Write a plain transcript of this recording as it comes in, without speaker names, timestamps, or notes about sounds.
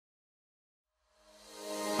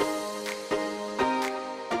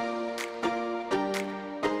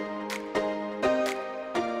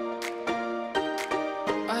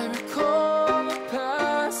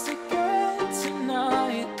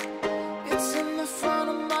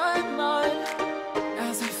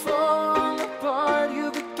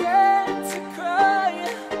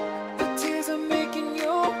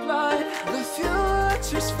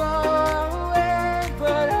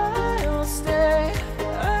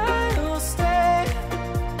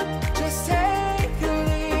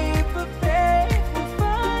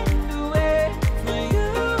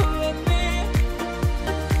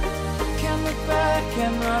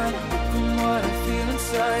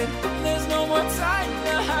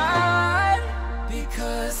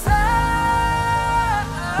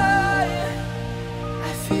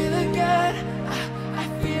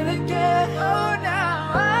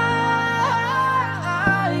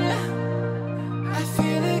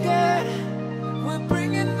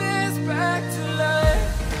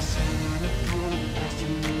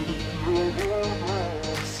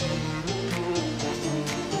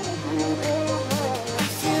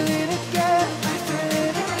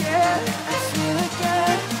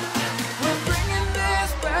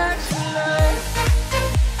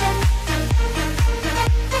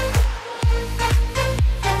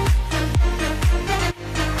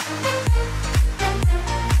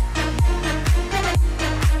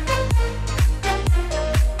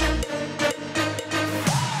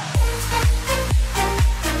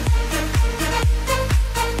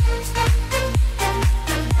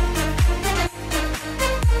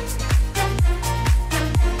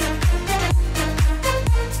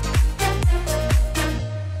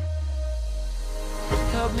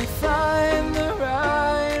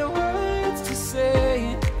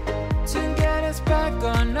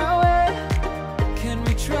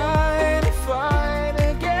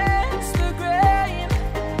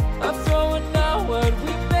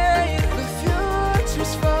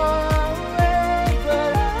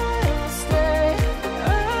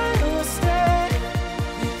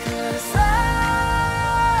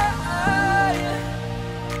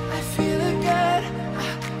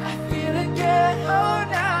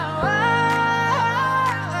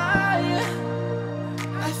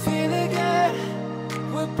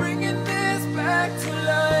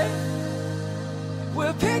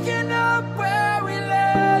We're picking up where we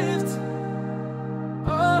left,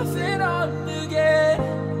 off and on again.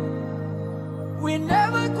 We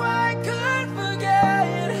never quite could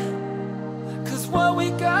forget, 'cause what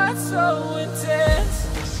we got so intense.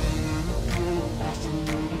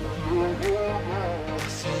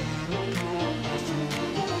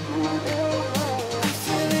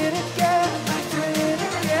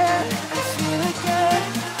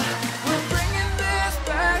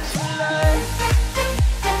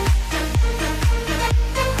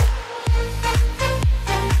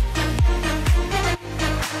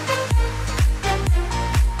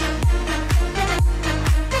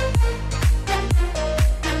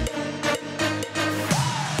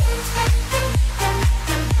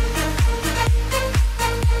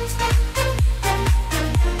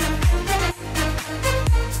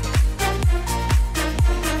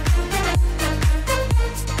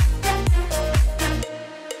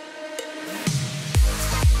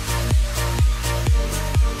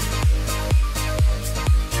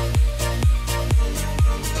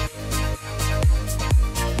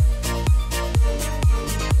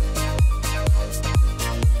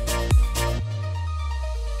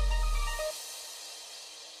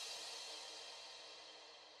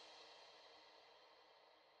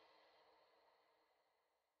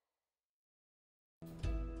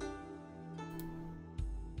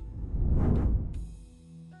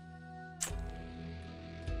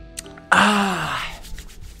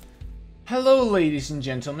 Hello, ladies and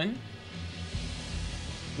gentlemen.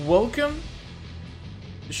 Welcome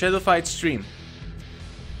to Shadow Fight stream.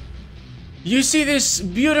 You see this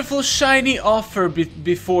beautiful shiny offer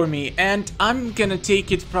before me, and I'm gonna take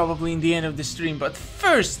it probably in the end of the stream, but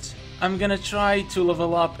first I'm gonna try to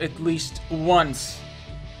level up at least once.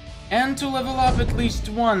 And to level up at least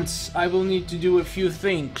once, I will need to do a few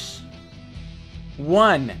things.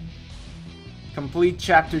 1. Complete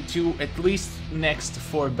chapter 2 at least next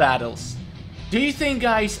 4 battles. Do you think,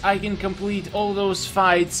 guys, I can complete all those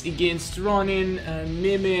fights against Ronin,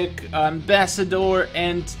 Mimic, Ambassador,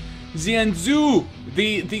 and Xiang Tzu,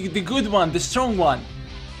 the good one, the strong one?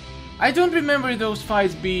 I don't remember those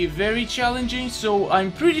fights be very challenging, so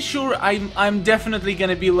I'm pretty sure I'm definitely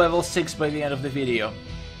gonna be level 6 by the end of the video.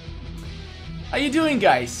 How you doing,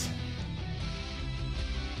 guys?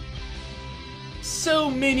 So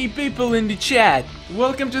many people in the chat.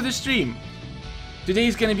 Welcome to the stream. Today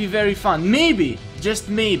is gonna be very fun. Maybe, just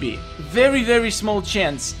maybe, very small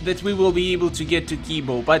chance that we will be able to get to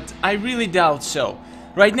Kibo, but I really doubt so.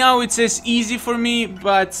 Right now it says easy for me,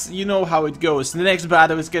 but you know how it goes. The next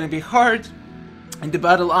battle is gonna be hard, and the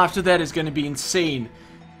battle after that is gonna be insane.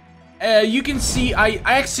 You can see I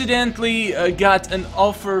accidentally got an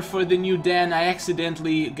offer for the new Dan. I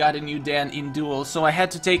accidentally got a new Dan in duel, so I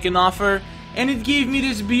had to take an offer, and it gave me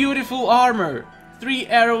this beautiful armor. 3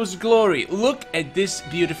 arrows glory. Look at this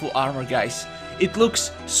beautiful armor, guys. It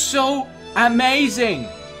looks so amazing.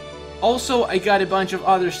 Also, I got a bunch of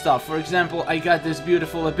other stuff. For example, I got this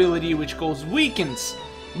beautiful ability which calls Weakness.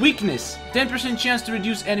 10% chance to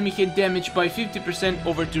reduce enemy hit damage by 50%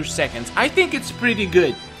 over 2 seconds. I think it's pretty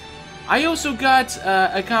good. I also got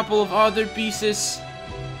a couple of other pieces.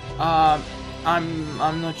 I'm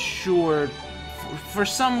not sure. For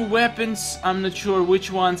some weapons, I'm not sure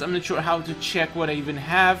which ones. I'm not sure how to check what I even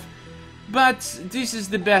have. But this is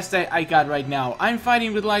the best I got right now. I'm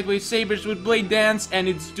fighting with lightweight sabers with blade dance, and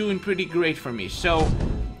it's doing pretty great for me. So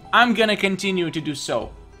I'm gonna continue to do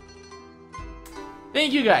so.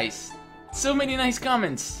 Thank you, guys. So many nice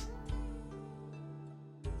comments.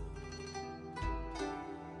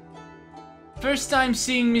 First time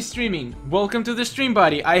seeing me streaming. Welcome to the stream,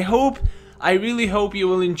 buddy. I really hope you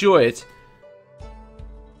will enjoy it.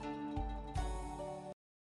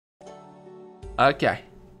 Okay.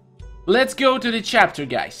 Let's go to the chapter,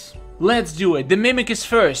 guys. Let's do it. The Mimic is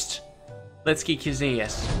first. Let's kick his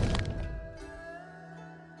ass.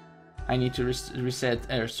 I need to reset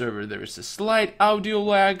our server. There is a slight audio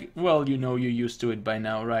lag. Well, you know you're used to it by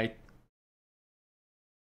now, right?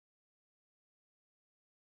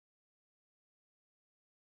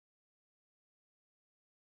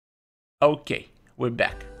 Okay, we're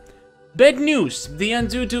back. Bad news! The Xiang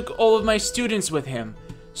Tzu took all of my students with him.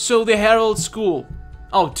 So the Herald School.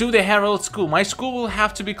 Oh, to the Herald School. My school will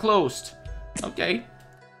have to be closed. Okay.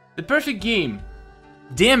 The perfect game.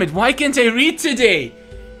 Damn it, why can't I read today?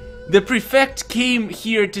 The prefect came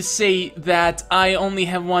here to say that I only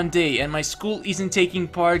have 1 day and my school isn't taking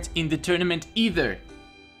part in the tournament either.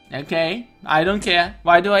 Okay, I don't care.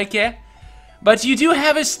 Why do I care? But you do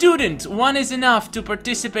have a student. 1 is enough to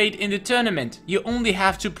participate in the tournament. You only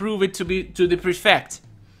have to prove it to the prefect.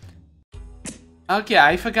 Okay,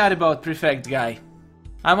 I forgot about prefect guy.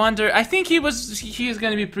 I wonder, I think he is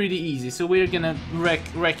gonna be pretty easy, so we're gonna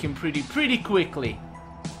wreck him pretty quickly.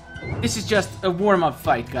 This is just a warm-up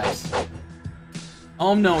fight, guys.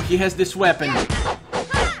 Oh no, he has this weapon.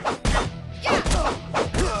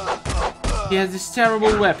 He has this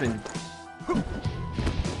terrible weapon.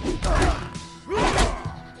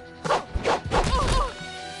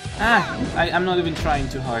 I'm not even trying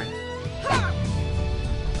too hard.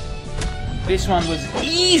 This one was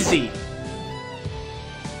easy!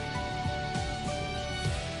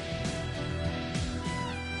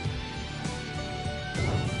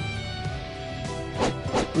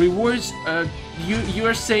 Rewards, you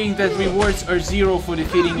are saying that rewards are 0 for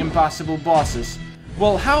defeating impossible bosses.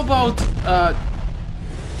 Well, how about,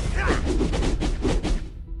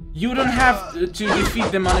 you don't have to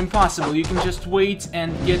defeat them on impossible, you can just wait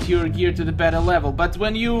and get your gear to the better level. But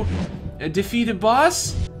when you defeat a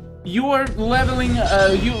boss, you are leveling,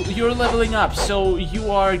 you're leveling up, so you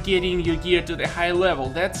are getting your gear to the high level.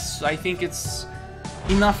 That's, I think it's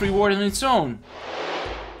enough reward on its own.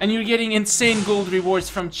 And you're getting insane gold rewards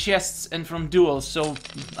from chests and from duels, so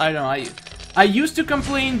I don't know, I used to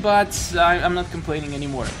complain, but I'm not complaining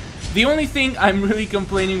anymore. The only thing I'm really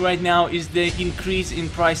complaining right now is the increase in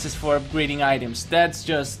prices for upgrading items. That's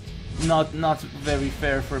just not very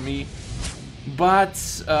fair for me. But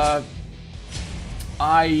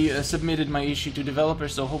I submitted my issue to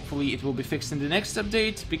developers, so hopefully it will be fixed in the next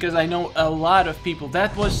update, because I know a lot of people,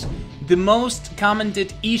 that was the most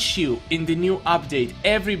commented issue in the new update.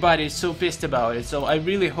 Everybody is so pissed about it, so I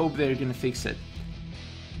really hope they're gonna fix it.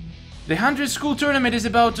 The 100 School Tournament is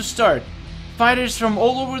about to start. Fighters from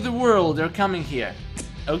all over the world are coming here.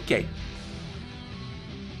 Okay.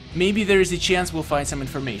 Maybe there is a chance we'll find some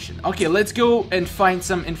information. Okay, let's go and find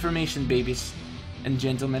some information, babies and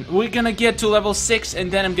gentlemen. We're gonna get to level 6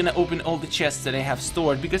 and then I'm gonna open all the chests that I have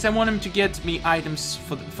stored, because I want him to get me items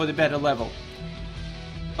for the better level.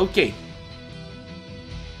 Okay.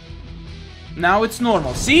 Now it's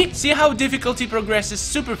normal. See how difficulty progresses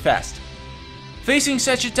super fast. Facing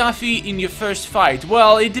such a toughie in your first fight.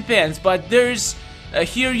 Well, it depends, but there's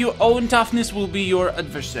here your own toughness will be your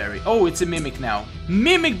adversary. Oh, it's a mimic now.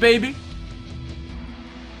 Mimic, baby!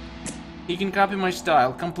 He can copy my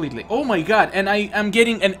style completely. Oh my god, and I'm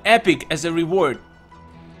getting an epic as a reward.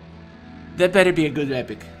 That better be a good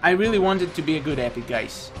epic. I really want it to be a good epic,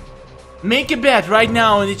 guys. Make a bet right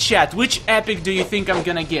now in the chat. Which epic do you think I'm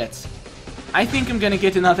gonna get? I think I'm gonna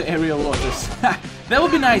get another aerial lotus. That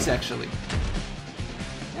would be nice, actually.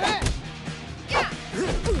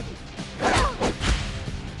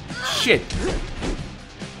 Shit.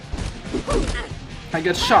 I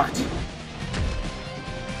got shocked.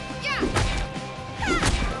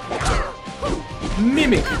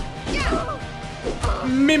 Mimic.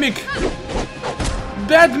 Mimic.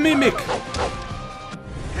 Bad mimic.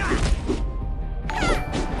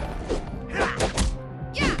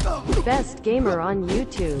 Best gamer on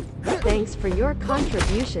YouTube. Thanks for your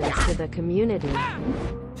contributions to the community.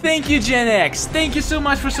 Thank you, Gen X. Thank you so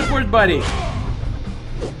much for support, buddy.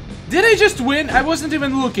 Did I just win? I wasn't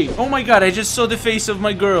even looking. Oh my god, I just saw the face of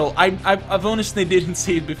my girl. I've honestly didn't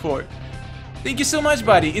see it before. Thank you so much,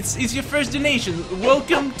 buddy. It's your first donation.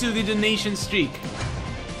 Welcome to the donation streak.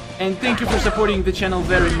 And thank you for supporting the channel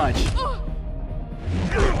very much.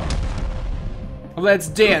 Let's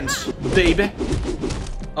dance, baby.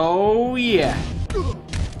 Oh yeah.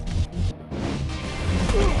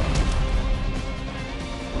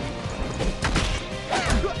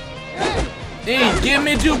 Hey, give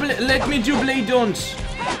me let me do blade dance.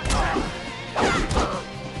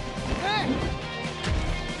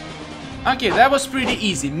 Okay, that was pretty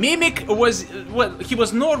easy. Mimic was, well, he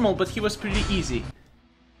was normal, but he was pretty easy.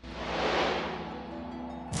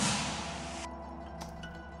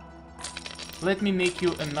 Let me make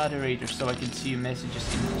you a moderator so I can see your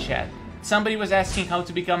messages in the chat. Somebody was asking how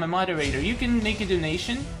to become a moderator. You can make a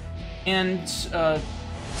donation and,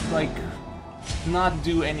 like, not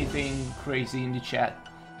do anything crazy in the chat.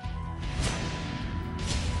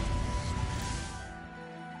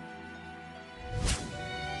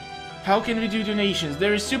 How can we do donations?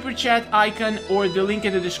 There is super chat icon or the link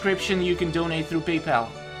in the description. You can donate through PayPal.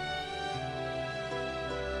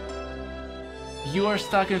 You are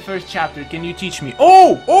stuck in first chapter. Can you teach me?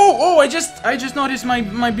 Oh! I just noticed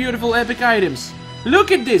my beautiful epic items.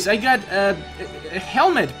 Look at this. I got a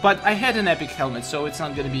helmet, but I had an epic helmet, so it's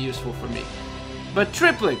not gonna be useful for me. But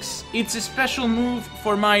triplex, it's a special move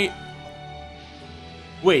for my...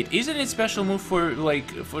 Wait, isn't it special move for,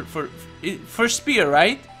 like, for spear,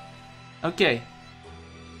 right? Okay.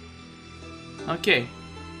 Okay.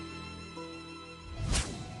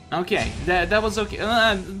 Okay, that was okay.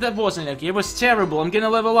 That wasn't okay. It was terrible. I'm gonna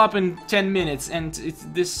level up in 10 minutes, and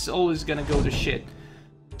this all is gonna go to shit.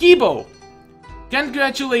 Kibo!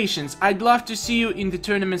 Congratulations! I'd love to see you in the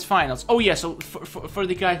tournament's finals. Oh yeah, so for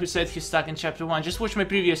the guy who said he's stuck in chapter 1, just watch my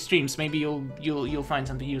previous streams. Maybe you'll find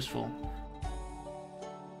something useful.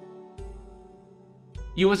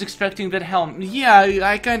 You was expecting that helm. Yeah,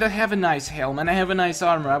 I kinda have a nice helm, and I have a nice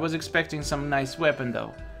armor. I was expecting some nice weapon,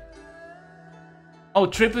 though. Oh,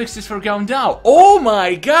 Triplex is for Gaondao. Oh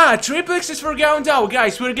my god, Triplex is for Gaondao.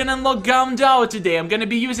 Guys, we're gonna unlock Gaondao today. I'm gonna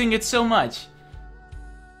be using it so much.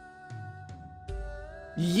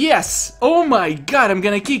 Yes! Oh my god, I'm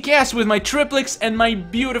gonna kick ass with my Triplex and my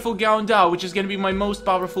beautiful Gaondao, which is gonna be my most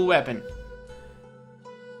powerful weapon.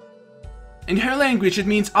 In her language, it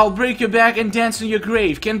means I'll break your back and dance on your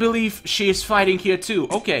grave. Can't believe she is fighting here too.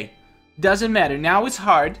 Okay, doesn't matter. Now it's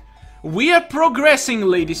hard. We are progressing,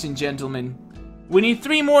 ladies and gentlemen. We need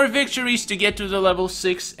 3 more victories to get to the level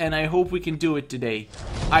 6, and I hope we can do it today.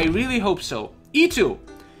 I really hope so. E2.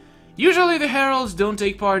 Usually the heralds don't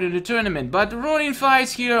take part in the tournament, but Ronin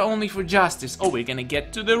fights here only for justice. Oh, we're gonna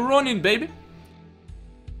get to the Ronin, baby.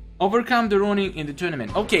 Overcome the Ronin in the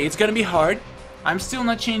tournament. Okay, it's gonna be hard. I'm still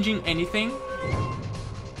not changing anything.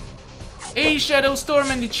 Hey, Shadow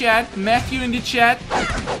Storm in the chat. Matthew in the chat.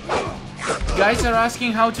 Guys are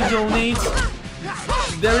asking how to donate.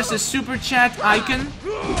 There is a super chat icon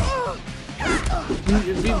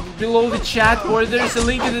below the chat, or there's a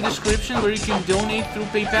link in the description where you can donate through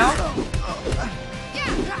PayPal.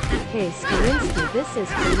 Hey StarInSky, this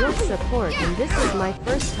is for your support, and this is my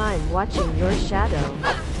first time watching your Shadow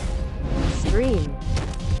stream.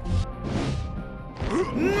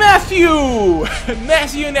 Matthew!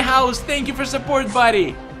 Matthew in the house, thank you for support,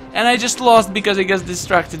 buddy. And I just lost because I got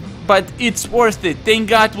distracted, but it's worth it. Thank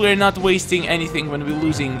God we're not wasting anything when we're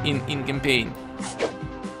losing in campaign.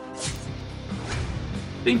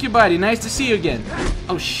 Thank you, buddy. Nice to see you again.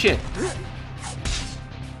 Oh shit.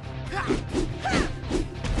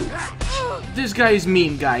 This guy is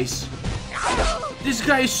mean, guys. This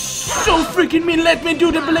guy is so freaking mean. Let me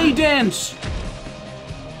do the blade dance.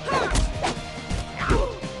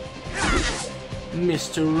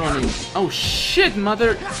 Mr. Ronin. Oh shit,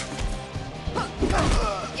 mother.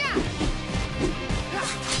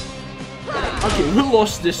 Okay, we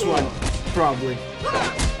lost this one. Probably.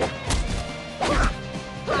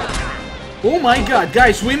 Oh my god,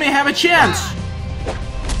 guys, we may have a chance.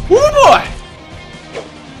 Oh boy!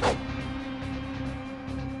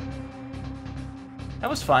 That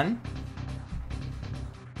was fun.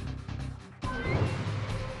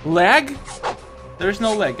 Lag? There's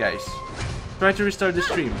no lag, guys. Try to restart the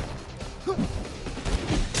stream.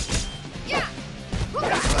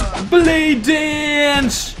 Blade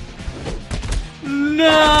dance!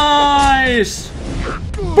 Nice!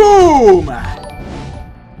 Boom!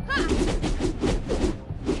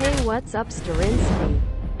 Hey, what's up, StarInSky?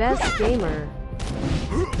 Best gamer.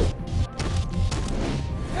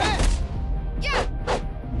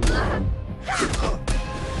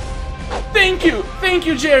 Thank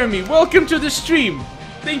you, Jeremy. Welcome to the stream.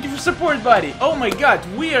 Thank you for support, buddy. Oh my god,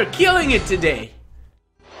 we are killing it today.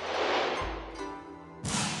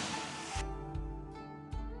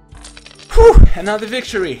 Whew, another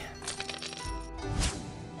victory.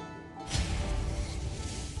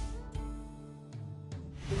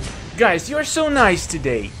 Guys, you're so nice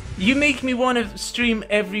today. You make me want to stream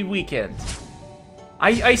every weekend.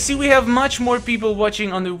 I see we have much more people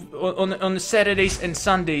watching on the Saturdays and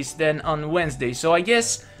Sundays than on Wednesdays. So I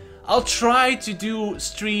guess I'll try to do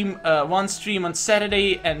one stream on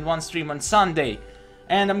Saturday and one stream on Sunday.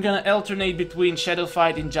 And I'm gonna alternate between Shadow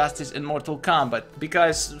Fight, Injustice and Mortal Kombat,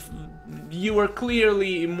 because you are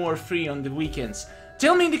clearly more free on the weekends.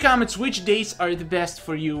 Tell me in the comments which days are the best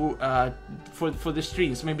for you for the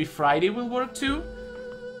streams. Maybe Friday will work too?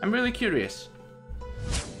 I'm really curious.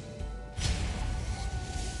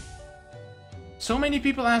 So many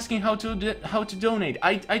people asking how to donate.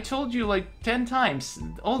 I told you like 10 times.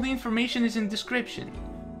 All the information is in description.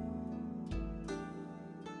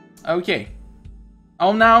 Okay.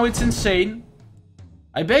 Oh, now it's insane.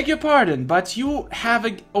 I beg your pardon, but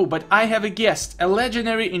I have a guest, a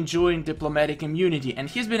legendary enjoying diplomatic immunity, and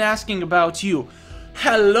he's been asking about you.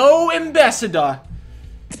 Hello, Ambassador.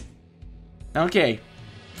 Okay,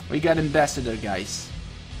 we got Ambassador, guys.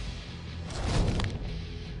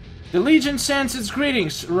 The Legion sends its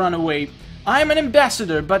greetings, runaway. I'm an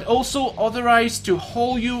ambassador, but also authorized to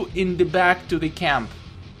haul you in the back to the camp.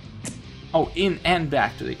 Oh, in and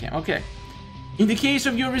back to the camp. Okay. In the case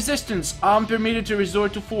of your resistance, I'm permitted to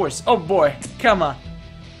resort to force. Oh boy, come on.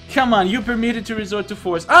 Come on, you permitted to resort to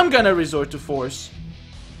force. I'm gonna resort to force.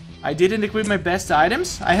 I didn't equip my best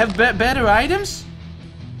items? I have better items?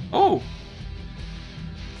 Oh.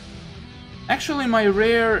 Actually, my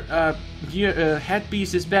rare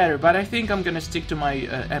headpiece is better, but I think I'm gonna stick to my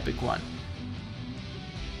epic one.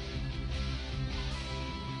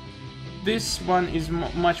 This one is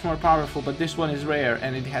much more powerful, but this one is rare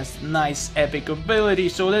and it has nice epic ability,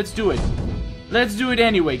 so let's do it. Let's do it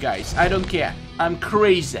anyway, guys. I don't care. I'm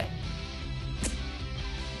crazy.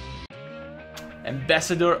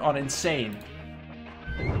 Ambassador on Insane.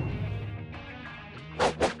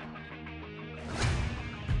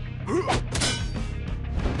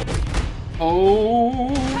 Oh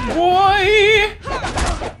boy!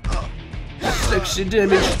 Sexy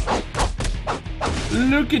damage.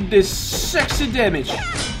 Look at this sexy damage.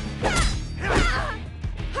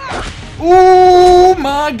 Oh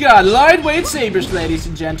my god, lightweight sabers, ladies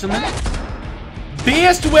and gentlemen.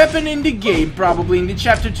 Best weapon in the game, probably in the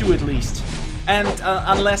chapter 2 at least. And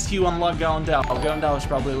unless you unlock Gondal. Gondal is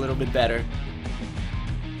probably a little bit better.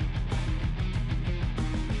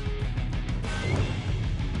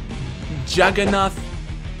 Jagannath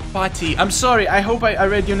Pati. I'm sorry, I hope I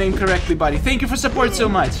read your name correctly, buddy. Thank you for support so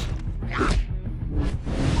much.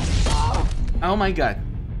 Oh my god.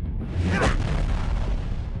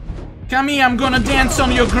 Come here, I'm gonna dance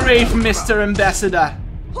on your grave, Mr. Ambassador.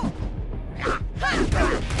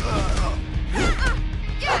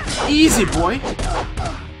 Easy, boy.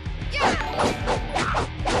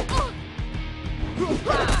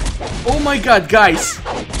 Oh my god, guys.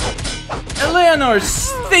 Eleanor,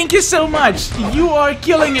 thank you so much. You are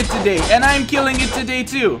killing it today, and I'm killing it today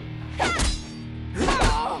too.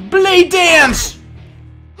 Blade dance!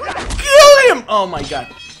 Kill him! Oh my god.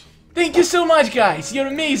 Thank you so much, guys. You're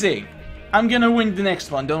amazing. I'm gonna win the next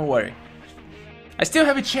one, don't worry. I still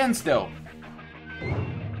have a chance, though.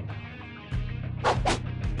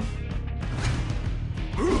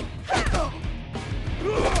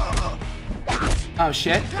 Oh,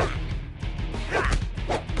 shit.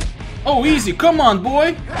 Oh, easy. Come on,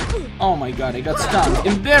 boy. Oh my god, I got stunned.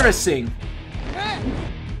 Embarrassing.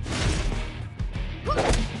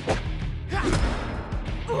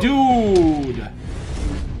 Dude.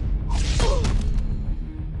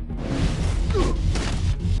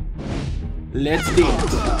 Let's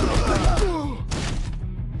dance.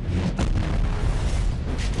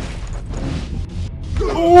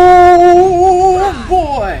 Oh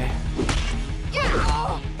boy.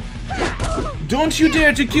 Don't you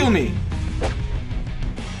dare to kill me.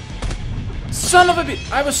 Son of a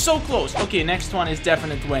bitch. I was so close. Okay, next one is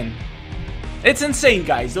definite win. It's insane,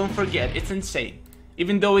 guys. Don't forget. It's insane.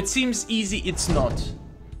 Even though it seems easy, it's not.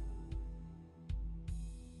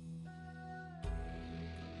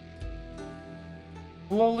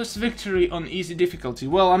 Flawless victory on easy difficulty.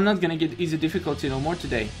 Well, I'm not gonna get easy difficulty no more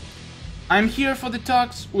today. I'm here for the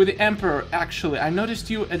talks with the Emperor, actually. I noticed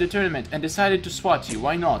you at the tournament and decided to swat you.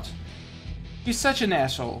 Why not? He's such an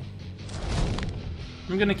asshole.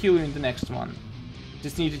 I'm gonna kill you in the next one.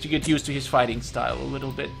 Just needed to get used to his fighting style a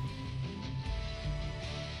little bit.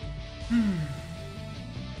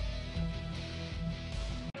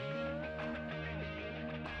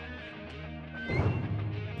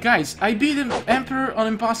 Guys, I beat the Emperor on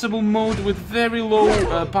impossible mode with very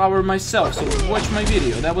low power myself, so watch my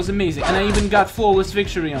video, that was amazing. And I even got flawless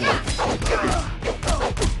victory on it.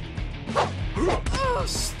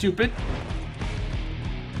 Stupid.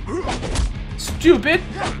 Stupid!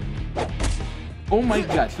 Oh my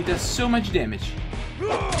god, he does so much damage.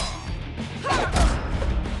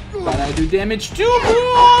 But I do damage too,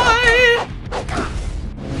 boy!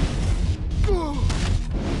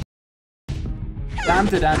 Dam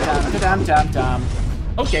ta dam dam ta dam dam dam.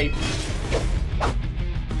 Okay.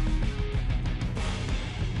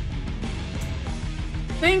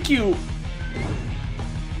 Thank you,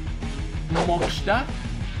 Mokshta.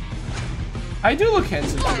 I do look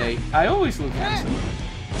handsome today. I always look handsome.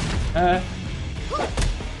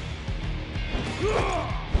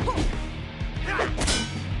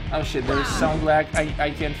 Oh shit, there is sound lag.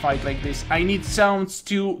 I can't fight like this. I need sounds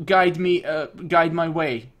to guide me, guide my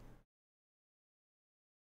way.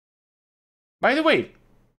 By the way,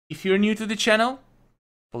 if you're new to the channel,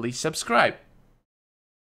 please subscribe.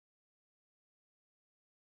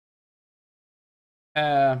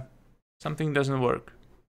 Something doesn't work.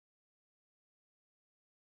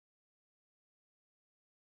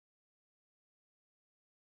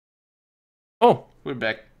 Oh, we're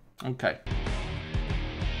back. Okay.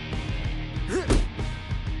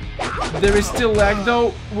 There is still lag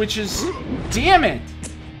though, which is... Damn it!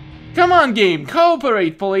 Come on, game,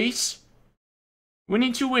 cooperate, please. We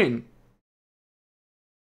need to win.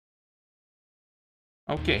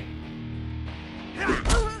 Okay.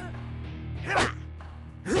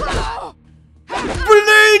 Blade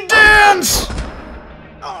dance!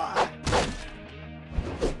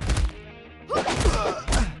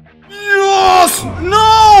 Yes!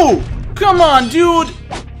 No! Come on, dude!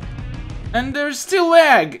 And there's still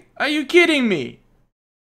lag. Are you kidding me?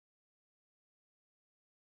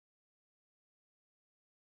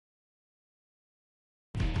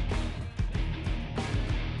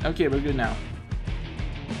 Okay, we're good now.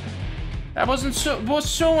 That was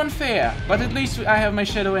so unfair, but at least I have my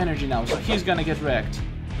shadow energy now, so he's gonna get wrecked.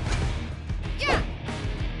 Yeah.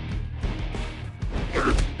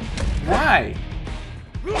 Why?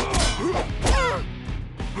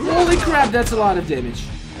 Holy crap, that's a lot of damage.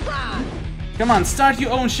 Come on, start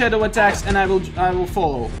your own shadow attacks and I will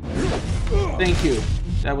follow. Thank you.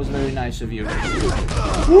 That was very nice of you.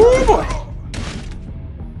 Ooh, boy.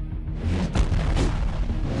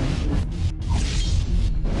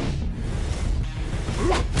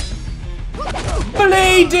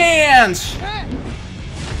 Blade dance!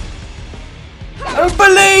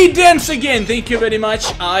 Blade dance again! Thank you very much.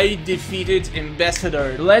 I defeated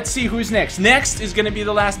Ambassador. Let's see who's next. Next is gonna be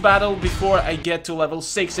the last battle before I get to level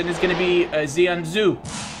 6, and it's gonna be Xiang Tzu.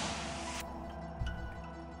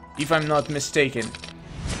 If I'm not mistaken.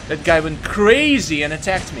 That guy went crazy and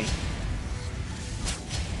attacked me.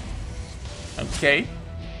 Okay.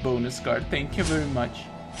 Bonus card. Thank you very much.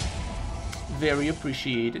 Very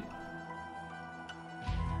appreciated.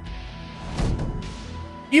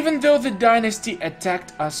 Even though the dynasty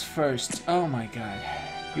attacked us first. Oh my god.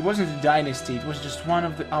 It wasn't a dynasty, it was just one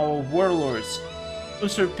of our warlords.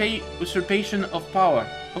 Usurpation of power.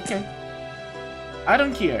 Okay. I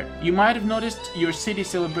don't care. You might have noticed your city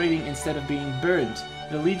celebrating instead of being burned.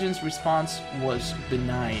 The Legion's response was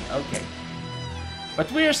benign. Okay. But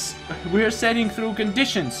we're setting through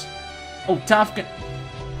conditions. Oh, tough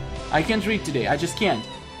I can't read today, I just can't.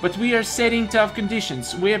 But we are setting tough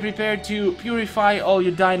conditions. We are prepared to purify all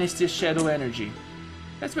your dynasty's shadow energy.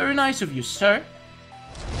 That's very nice of you, sir.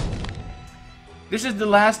 This is the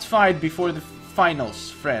last fight before the finals,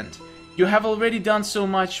 friend. You have already done so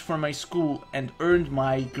much for my school and earned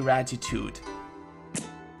my gratitude.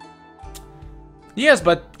 Yes,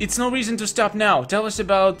 but it's no reason to stop now. Tell us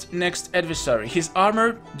about next adversary. His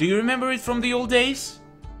armor, do you remember it from the old days?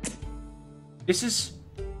 This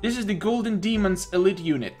is the Golden Demon's elite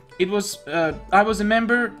unit. It was, I was a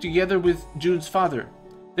member together with June's father.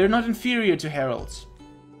 They're not inferior to heralds.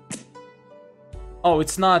 Oh,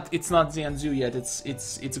 it's not Xiang Tzu yet.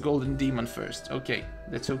 It's a Golden Demon first. Okay,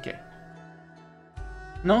 that's okay.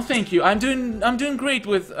 No, thank you. I'm doing great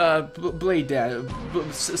with blade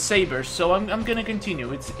sabers, so I'm gonna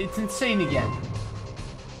continue. It's insane again.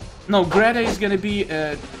 No, Greta is gonna be.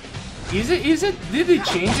 Is it? Did they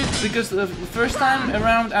change it? Because the first time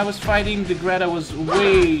around I was fighting, the Greta was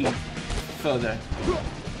way further.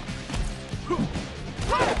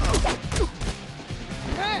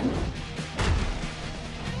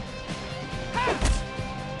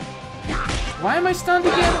 Why am I stunned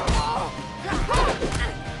again?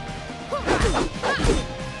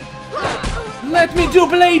 Let me do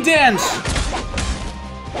blade dance!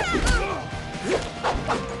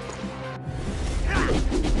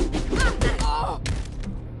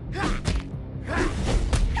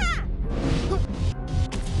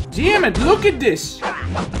 Damn it, look at this!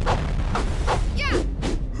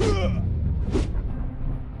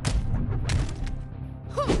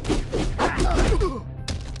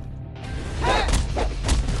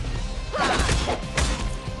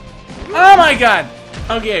 Oh my god!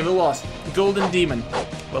 Okay, we lost. Golden Demon.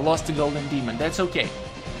 We lost the Golden Demon. That's okay.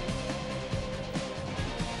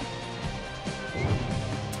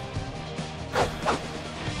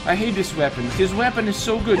 I hate this weapon. His weapon is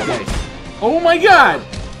so good, guys. Oh my god!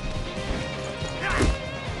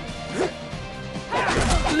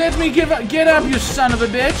 Let me get up, you son of a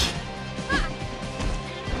bitch!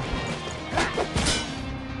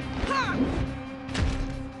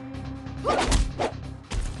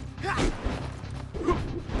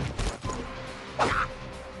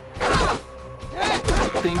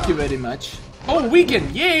 Thank you very much. Oh,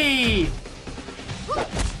 weaken! Yay!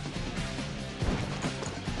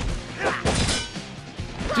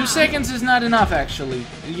 Two seconds is not enough, actually.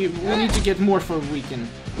 We need to get more for weaken.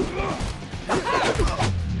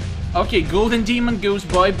 Okay, Golden Demon goes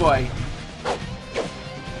bye-bye.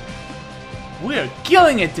 We're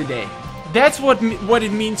killing it today. That's what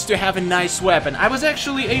it means to have a nice weapon. I was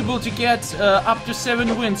actually able to get up to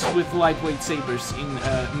 7 wins with lightweight sabers in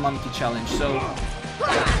Monkey Challenge, so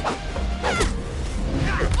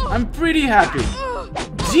I'm pretty happy.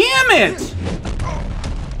 Damn it!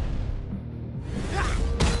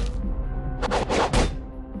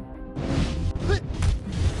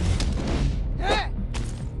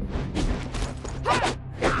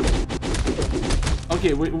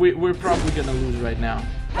 Okay, we're probably gonna lose right now.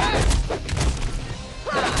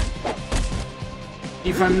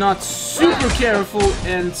 If I'm not super careful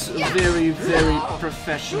and very, very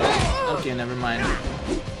professional. Okay, never mind.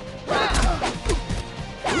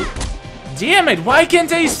 Damn it, why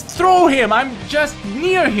can't I throw him? I'm just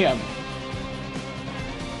near him.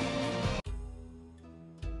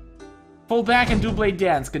 Fall back and do blade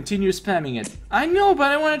dance. Continue spamming it. I know, but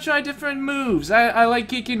I want to try different moves. I like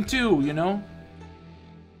kicking too, you know?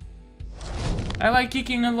 I like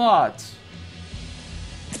kicking a lot.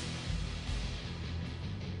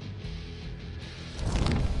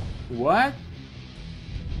 What?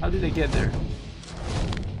 How did I get there?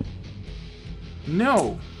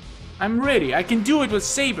 No! I'm ready. I can do it with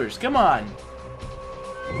sabers. Come on!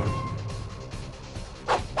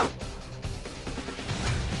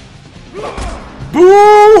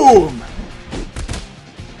 Boom!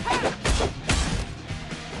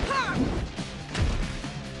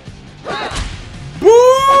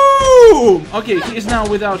 Boom! Okay, he is now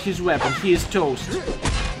without his weapon. He is toast.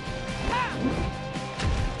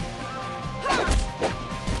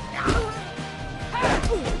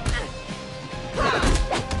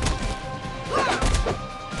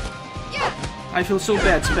 I feel so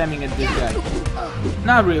bad spamming at this guy.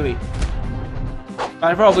 Not really.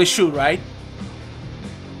 I probably should, right?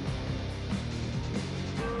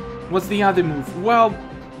 What's the other move? Well,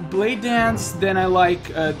 blade dance, then I like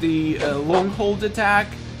the long hold attack.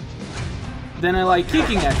 Then I like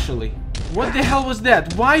kicking, actually. What the hell was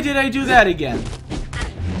that? Why did I do that again?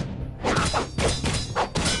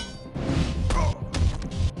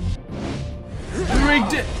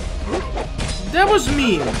 That was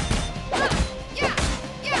mean.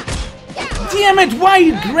 Damn it,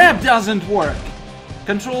 why grab doesn't work?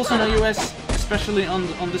 Controls on iOS, especially on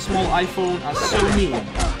the small iPhone, are so mean.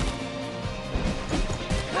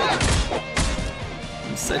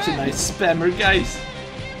 I'm such a nice spammer, guys.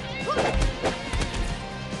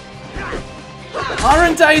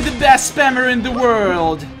 Aren't I the best spammer in the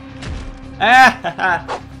world?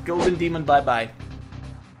 Ah, Golden Demon, bye-bye.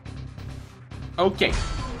 Okay,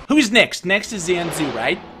 who's next? Next is Xiang Tzu,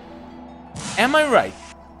 right? Am I right?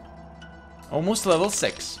 Almost level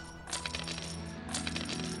 6.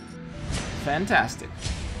 Fantastic.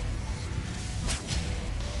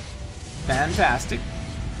 Fantastic.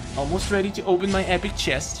 Almost ready to open my epic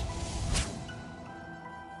chest.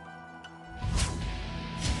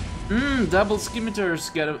 Double scimitars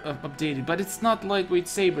got updated, but it's not lightweight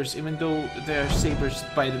sabers, even though they're sabers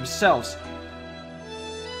by themselves.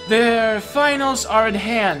 Their finals are at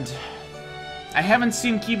hand. I haven't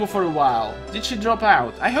seen Kibo for a while. Did she drop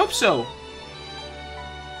out? I hope so.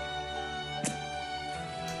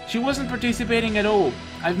 She wasn't participating at all.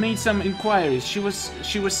 I've made some inquiries. She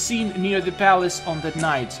was seen near the palace on that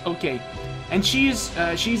night. Okay, and she's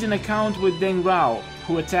in account with Deng Rao,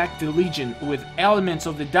 who attacked the Legion with elements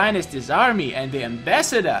of the Dynasty's army and the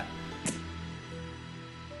ambassador.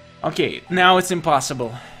 Okay, now it's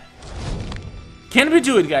impossible. Can we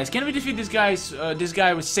do it, guys? Can we defeat this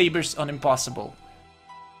guy with sabers on impossible?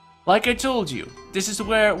 Like I told you, this is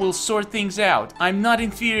where we'll sort things out. I'm not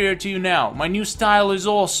inferior to you now. My new style is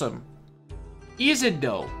awesome. Is it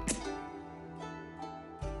though?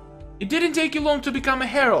 It didn't take you long to become a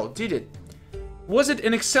herald, did it? Was it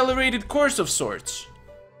an accelerated course of sorts?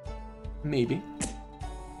 Maybe.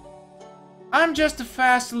 I'm just a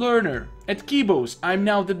fast learner. At Kibo's, I'm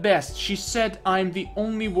now the best. She said I'm the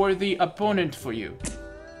only worthy opponent for you.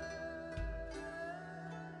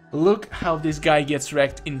 Look how this guy gets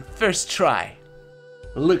wrecked in first try.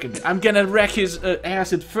 Look at it. I'm gonna wreck his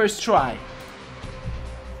ass at first try.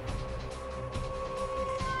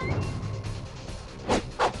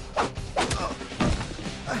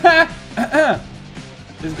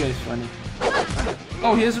 This guy's funny.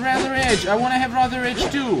 Oh, he has Rather Edge. I want to have Rather Edge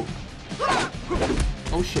too.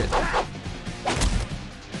 Oh shit.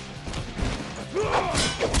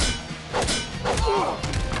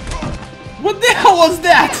 What the hell was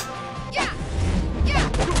that?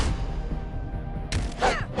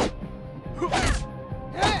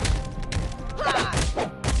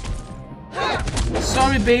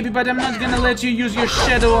 Sorry, baby, but I'm not gonna let you use your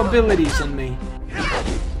shadow abilities on me.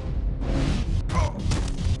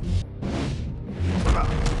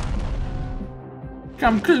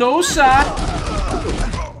 Come closer.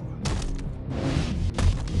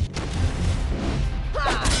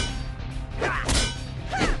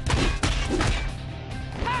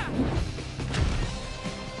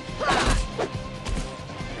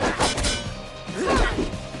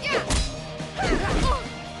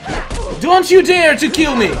 Don't you dare to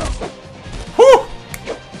kill me! Whew!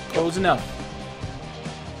 Close enough.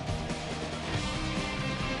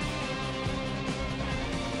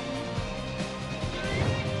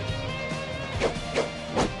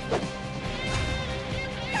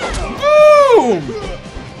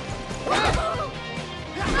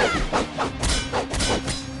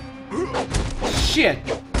 Shit!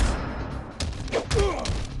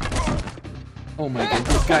 Oh my god,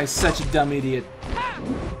 this guy is such a dumb idiot.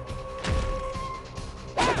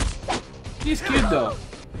 He's cute though.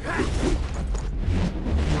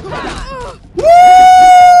 Woo!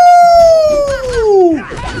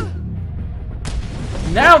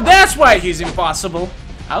 Now that's why he's impossible.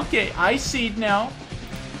 Okay, I see it now.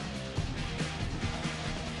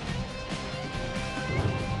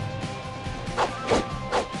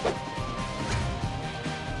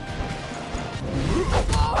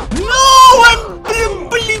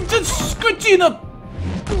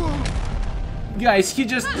 Guys, he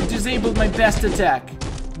just disabled my best attack.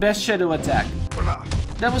 Best shadow attack.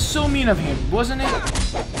 That was so mean of him, wasn't it?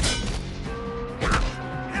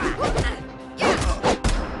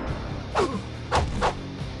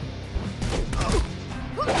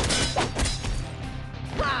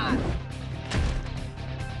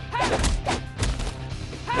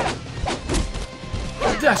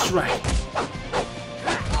 That's right.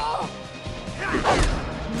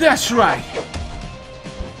 That's right.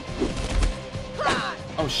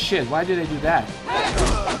 Oh shit, why did I do that?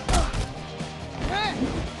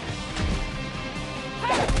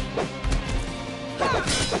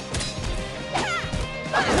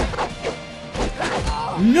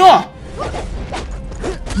 No!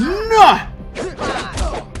 No!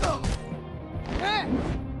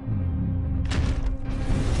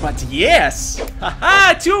 But yes!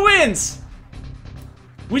 Haha! 2 wins!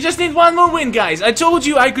 We just need 1 more win, guys. I told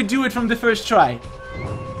you I could do it from the first try.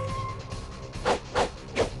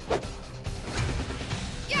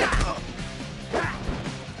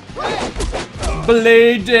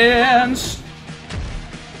 Blade dance.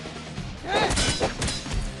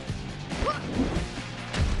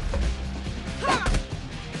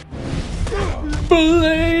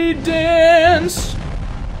 Blade dance.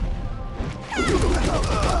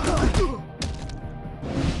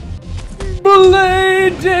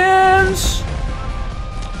 Blade dance.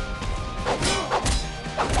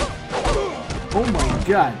 Oh my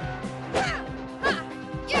god.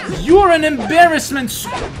 You're an embarrassment.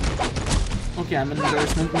 Okay, I'm an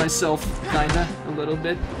embarrassment myself, kinda, a little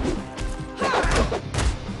bit.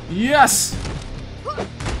 Yes!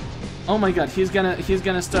 Oh my god, he's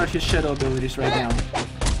gonna start his shadow abilities right now.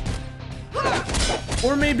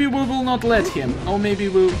 Or maybe we will not let him. Or maybe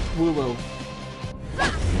we will.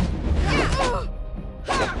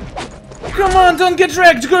 Come on, don't get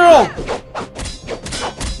wrecked, girl!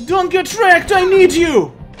 Don't get wrecked, I need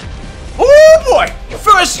you! Oh boy!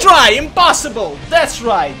 First try, impossible! That's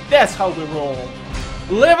right, that's how we roll.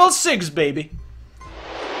 Level 6, baby.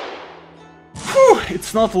 Whew,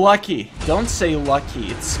 it's not lucky. Don't say lucky,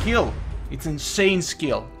 it's skill. It's insane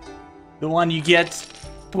skill. The one you get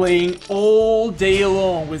playing all day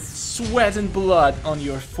long with sweat and blood on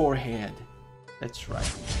your forehead. That's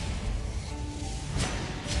right.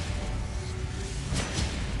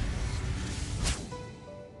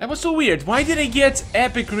 That was so weird. Why did I get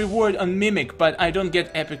epic reward on Mimic, but I don't get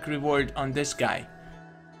epic reward on this guy?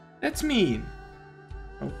 That's mean.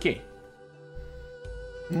 Okay.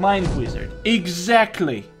 Mind Wizard.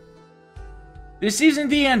 Exactly. This isn't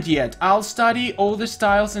the end yet. I'll study all the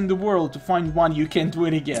styles in the world to find one you can't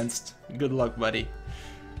win against. Good luck, buddy.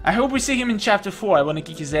 I hope we see him in chapter 4. I want to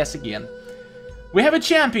kick his ass again. We have a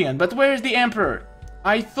champion, but where is the Emperor?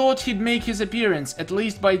 I thought he'd make his appearance, at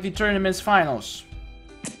least by the tournament's finals.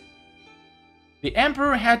 The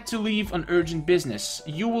Emperor had to leave on urgent business.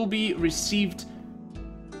 You will be received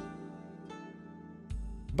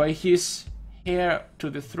by his heir to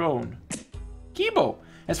the throne. Kibo!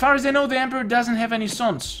 As far as I know, the Emperor doesn't have any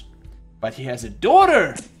sons. But he has a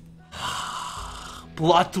daughter!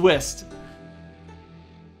 Plot twist.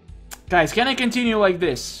 Guys, can I continue like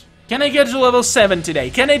this? Can I get to level 7 today?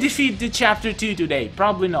 Can I defeat the chapter 2 today?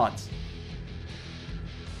 Probably not.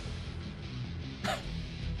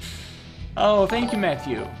 Oh, thank you,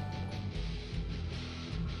 Matthew.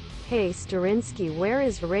 Hey StarInSky, where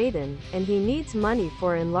is Raiden? And he needs money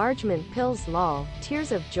for enlargement pills, lol.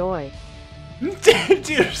 Tears of joy.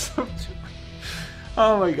 Tears of joy.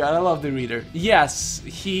 Oh my god, I love the reader. Yes,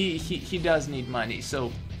 he does need money,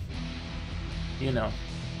 so you know.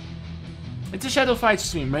 It's a Shadow Fight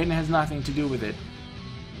stream, Raiden has nothing to do with it.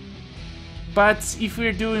 But if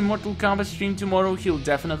we're doing Mortal Kombat stream tomorrow, he'll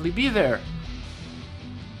definitely be there.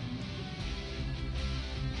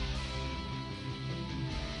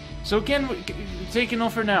 So can we take an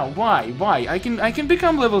offer now? Why? Why? I can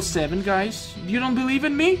become level 7, guys. You don't believe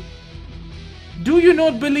in me? Do you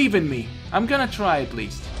not believe in me? I'm gonna try at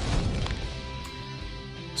least.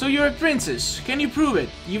 So you're a princess. Can you prove it?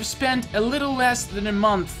 You've spent a little less than a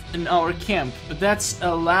month in our camp. That's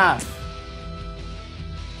a laugh.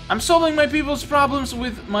 I'm solving my people's problems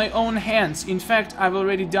with my own hands. In fact, I've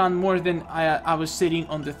already done more than I was sitting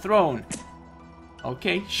on the throne.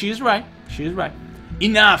 Okay, she's right. She's right.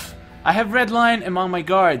 Enough! I have Red Lion among my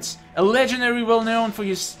guards. A legendary well known for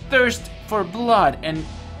his thirst for blood and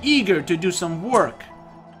eager to do some work.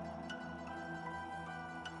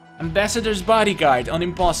 Ambassador's bodyguard on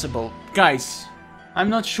impossible. Guys,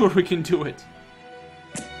 I'm not sure we can do it.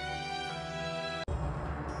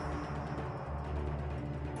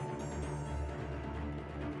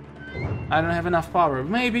 I don't have enough power.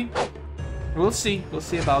 Maybe. We'll see. We'll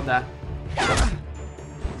see about that.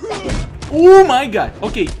 Oh my god.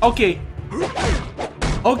 Okay, okay.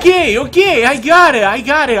 Okay, okay. I got it. I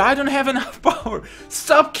got it. I don't have enough power.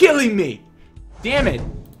 Stop killing me. Damn it.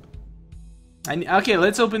 Okay,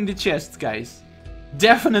 let's open the chest, guys.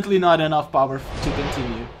 Definitely not enough power to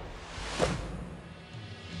continue.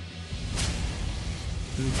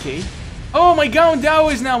 Okay. Oh, my Gown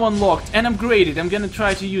Dao is now unlocked and upgraded. I'm gonna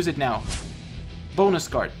try to use it now. Bonus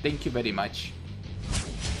card. Thank you very much.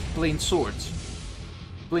 Plain swords.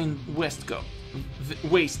 Plain waistcoat.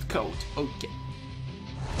 Waistcoat. Okay.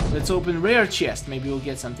 Let's open rare chest. Maybe we'll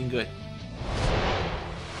get something good.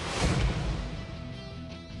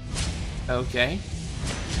 Okay.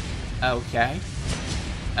 Okay.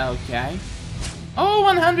 Okay. Oh,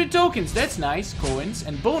 100 tokens. That's nice. Coins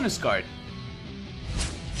and bonus card.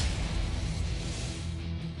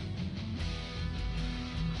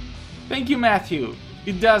 Thank you, Matthew.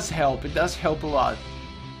 It does help. It does help a lot.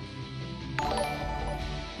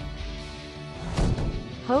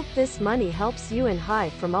 Hope this money helps you and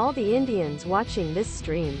hi from all the Indians watching this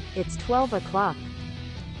stream. It's 12 o'clock.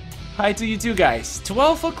 Hi to you too, guys.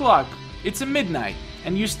 12 o'clock. It's a midnight,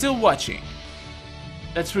 and you're still watching.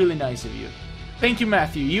 That's really nice of you. Thank you,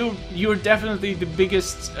 Matthew. You're definitely the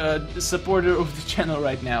biggest supporter of the channel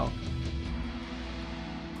right now.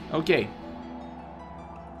 Okay.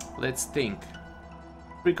 Let's think.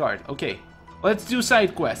 Free card. Okay. Let's do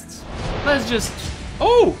side quests. Let's just...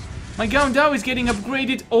 Oh! My Gown Dao is getting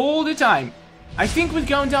upgraded all the time. I think with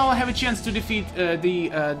Gown Dao I'll have a chance to defeat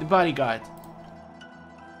the bodyguard.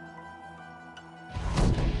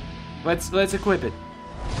 Let's equip it.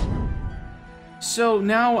 So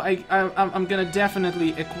now I'm gonna definitely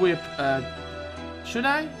equip. Should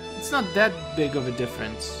I? It's not that big of a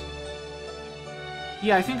difference.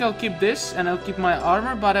 Yeah, I think I'll keep this and I'll keep my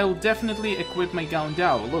armor, but I will definitely equip my Gown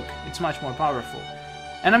Dao. Look, it's much more powerful.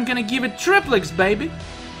 And I'm gonna give it triplets, baby.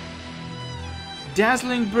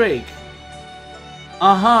 Dazzling Break.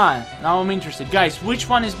 Now I'm interested. Guys, which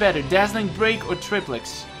one is better? Dazzling Break or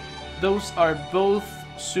triplets? Those are both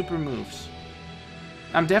super moves.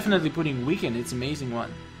 I'm definitely putting Weaken. It's an amazing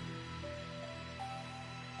one.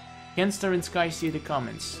 Can StarInSky see the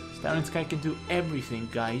comments? StarInSky can do everything,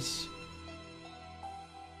 guys.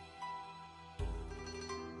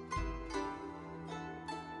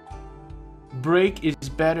 Break is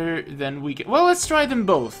better than Weaken. Well, let's try them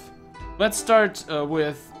both. Let's start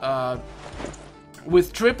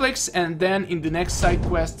with triplets, and then in the next side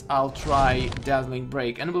quest I'll try Dazzling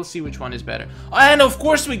Break, and we'll see which one is better. And of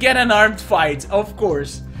course we get an armed fight, of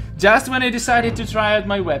course. Just when I decided to try out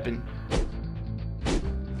my weapon.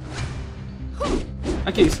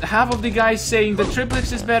 Okay, so half of the guys saying the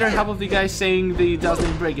triplets is better, half of the guys saying the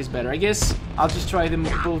Dazzling Break is better. I guess I'll just try them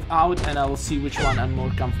both out and I will see which one I'm more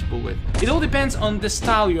comfortable with. It all depends on the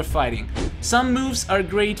style you're fighting. Some moves are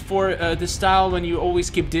great for the style when you always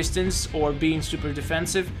keep distance or being super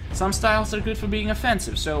defensive. Some styles are good for being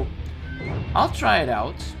offensive, so I'll try it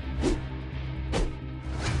out.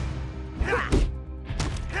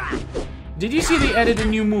 Did you see they added a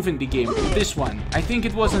new move in the game? This one. I think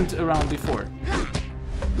it wasn't around before.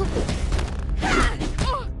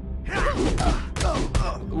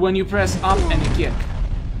 When you press up and kick.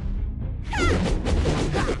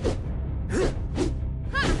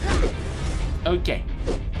 Okay.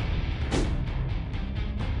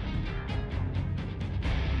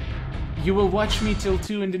 You will watch me till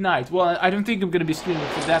 2 in the night. Well, I don't think I'm gonna be streaming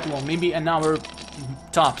for that long. Maybe an hour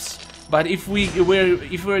tops. But if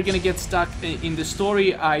we're gonna get stuck in the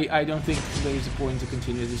story, I don't think there is a point to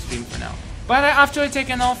continue the stream for now. But after I take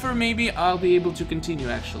an offer, maybe I'll be able to continue,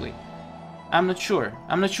 actually. I'm not sure.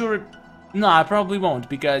 I'm not sure. No, I probably won't,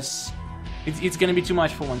 because it's gonna be too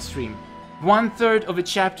much for one stream. 1/3 of a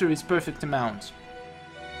chapter is perfect amount.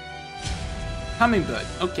 Hummingbird,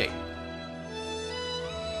 okay.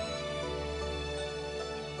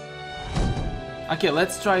 Okay,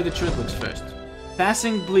 let's try the triplets first.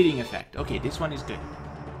 Passing bleeding effect. Okay, this one is good.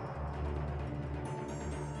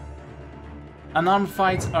 Unarmed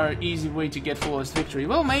fights are easy way to get flawless victory.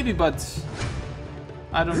 Well, maybe, but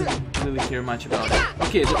I don't really care much about it.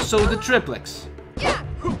 Okay, so the triplex.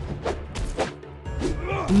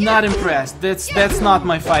 Not impressed. That's not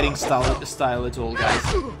my fighting style at all,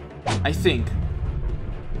 guys. I think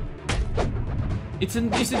it's a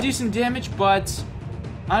decent damage, but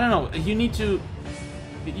I don't know. You need to.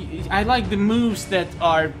 I like the moves that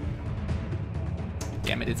are.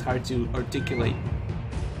 Damn it! It's hard to articulate.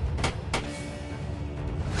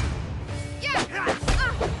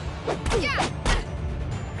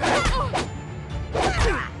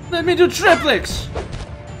 Let me do triplex!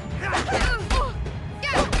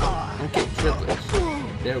 Okay, triplex.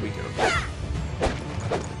 There we go.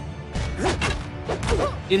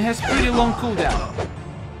 It has pretty long cooldown.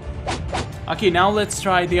 Okay, now let's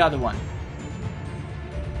try the other one.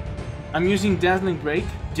 I'm using Dazzling Break.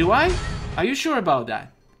 Do I? Are you sure about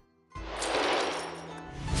that?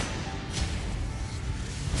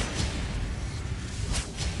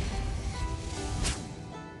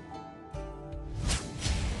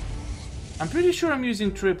 I'm pretty sure I'm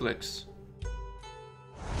using triplex.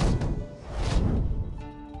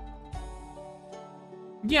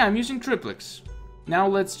 Yeah, I'm using triplex. Now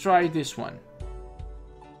let's try this one.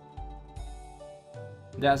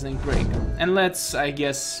 Dazzling Break. And let's, I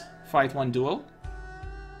guess, fight one duel.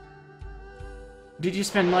 Did you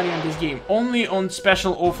spend money on this game? Only on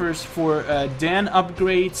special offers for Dan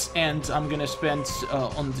upgrades, and I'm gonna spend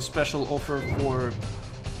on the special offer for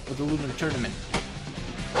the Lunar Tournament.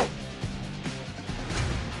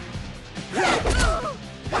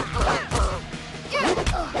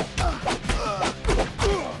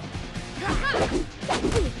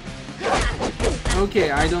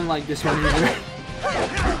 Okay, I don't like this one either.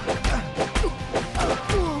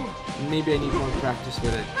 Maybe I need more practice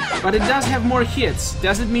with it. But it does have more hits.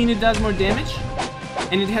 Does it mean it does more damage?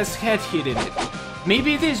 And it has head hit in it.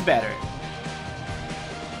 Maybe it is better.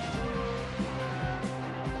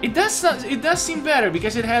 It does seem better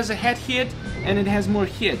because it has a head hit and it has more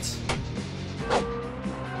hits.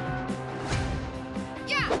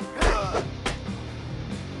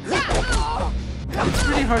 It's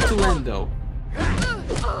pretty hard to land though.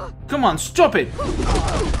 Come on, stop it!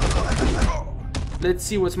 Let's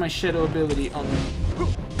see what's my shadow ability on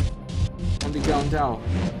the Gaondao.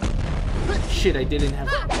 Shit, I didn't have.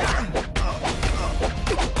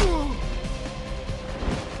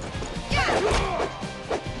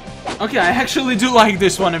 Okay, I actually do like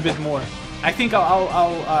this one a bit more. I think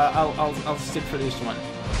I'll stick for this one.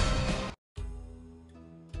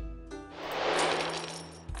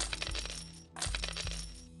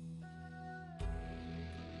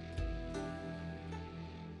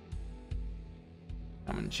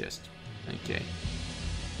 Chest. Okay.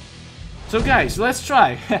 So guys, let's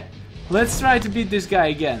try. Let's try to beat this guy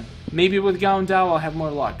again. Maybe with Gaondao I'll have more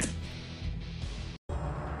luck.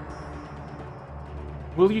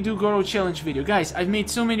 Will you do Goro Challenge video? Guys, I've made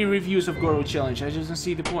so many reviews of Goro Challenge, I just don't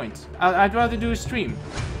see the point. I'd rather do a stream.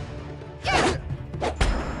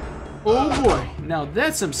 Oh boy, now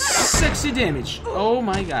that's some sexy damage. Oh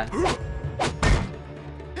my god.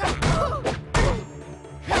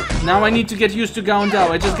 Now I need to get used to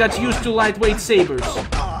Gaondao. I just got used to lightweight sabers.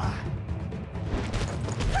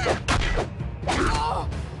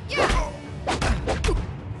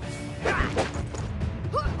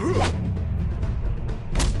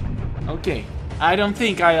 Okay, I don't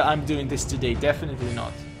think I'm doing this today. Definitely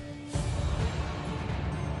not.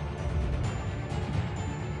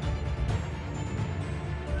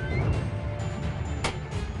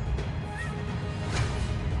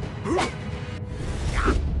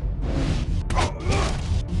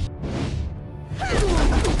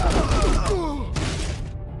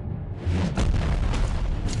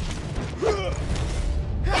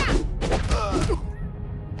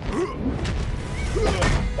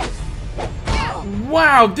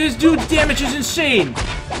 Wow, this dude's damage is insane!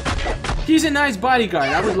 He's a nice bodyguard.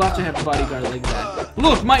 I would love to have a bodyguard like that.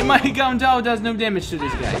 Look, my Gaondao does no damage to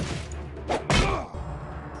this guy.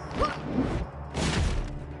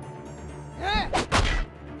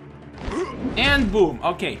 And boom.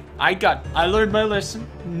 Okay, I learned my lesson.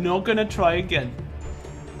 Not gonna try again.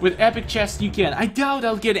 With epic chest you can. I doubt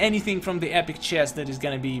I'll get anything from the epic chest that is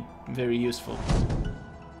gonna be very useful.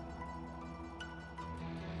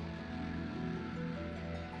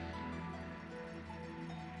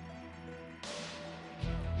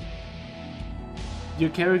 Your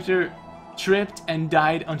character tripped and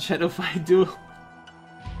died on Shadow Fight Duel.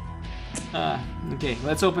 Okay,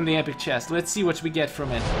 let's open the epic chest. Let's see what we get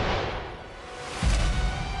from it.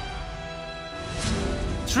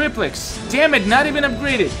 Triplex. Damn it, not even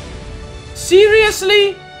upgraded.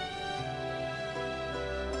 Seriously?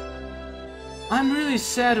 I'm really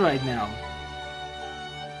sad right now.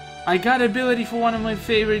 I got ability for one of my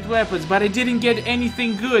favorite weapons, but I didn't get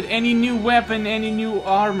anything good. Any new weapon, any new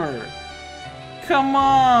armor. Come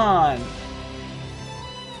on!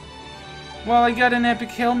 Well, I got an epic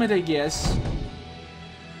helmet, I guess.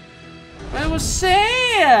 But it was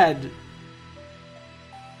sad!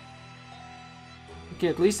 Okay,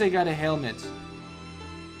 at least I got a helmet.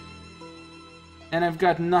 And I've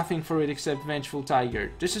got nothing for it except Vengeful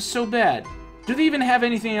Tiger. This is so bad. Do they even have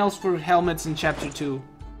anything else for helmets in Chapter 2?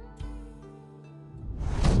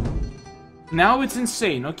 Now it's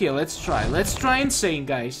insane. Okay, let's try. Let's try insane,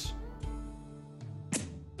 guys.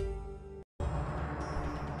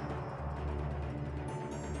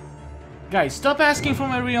 Guys, stop asking for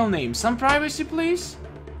my real name. Some privacy, please.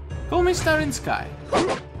 Call me StarInSky.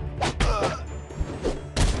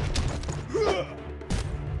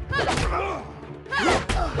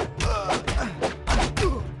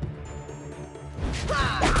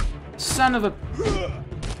 Son of a...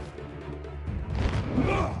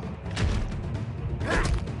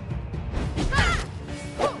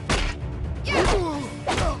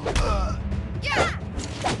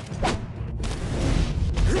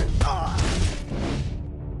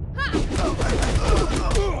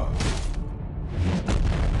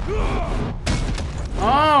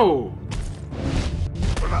 Oh!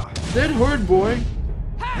 That hurt, boy.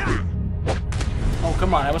 Oh,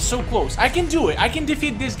 come on, I was so close. I can do it. I can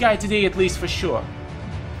defeat this guy today at least for sure.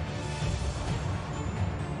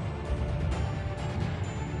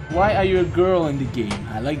 Why are you a girl in the game?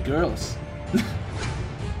 I like girls.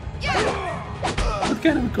 What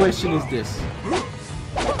kind of a question is this?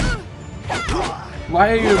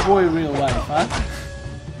 Why are you a boy in real life, huh?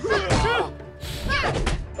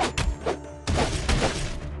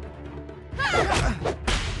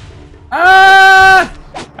 Ah!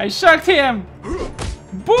 I shocked him!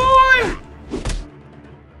 Boy!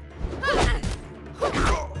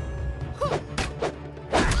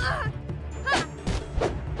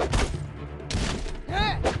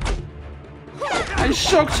 I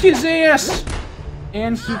shocked his ass!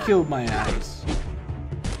 And he killed my eyes.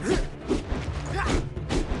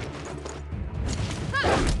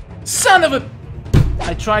 Son of a...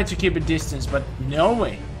 I tried to keep a distance, but no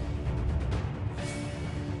way.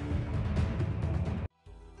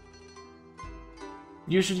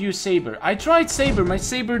 You should use Saber. I tried Saber. My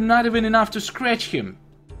Saber not even enough to scratch him.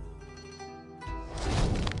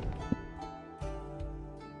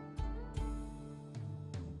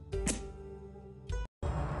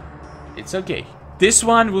 It's okay. This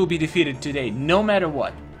one will be defeated today, no matter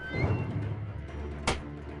what.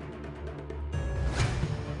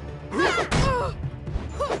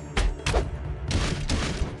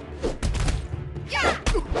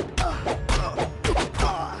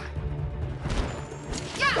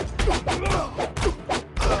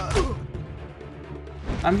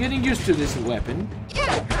 I'm getting used to this weapon.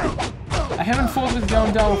 I haven't fought with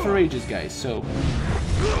Gundao for ages, guys, so...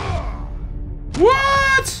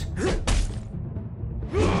 What?!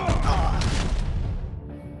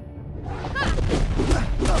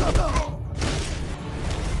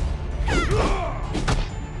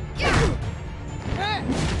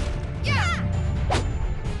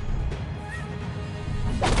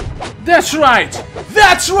 That's right!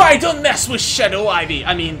 That's right! Don't mess with Shadow Ivy!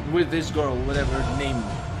 I mean, with this girl, whatever her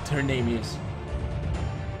name is.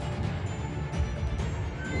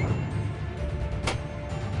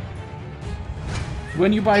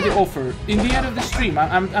 When you buy the offer, in the end of the stream,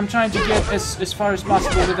 I'm trying to get as far as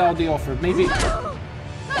possible without the offer. Maybe...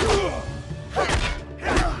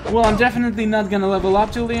 Well, I'm definitely not gonna level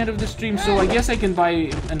up till the end of the stream, so I guess I can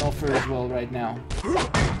buy an offer as well right now.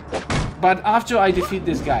 But after I defeat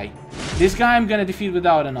this guy. This guy I'm gonna defeat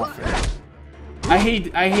without an offer. I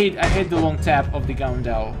hate the long tap of the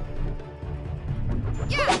Gundao.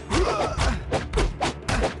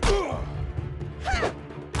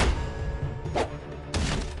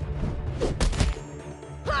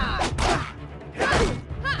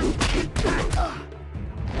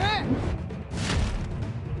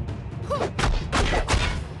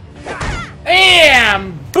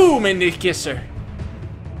 Bam! Boom in the kisser.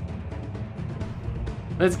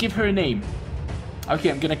 Let's give her a name.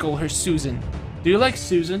 Okay, I'm gonna call her Susan. Do you like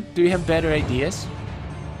Susan? Do you have better ideas?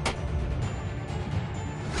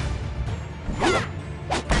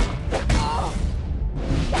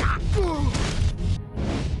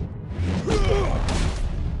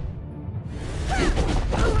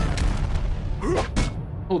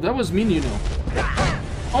 Oh, that was mean, you know.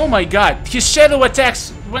 Oh my god, his shadow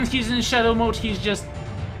attacks, when he's in shadow mode, he's just...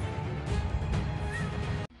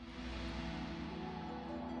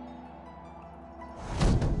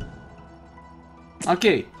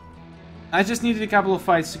 Okay. I just needed a couple of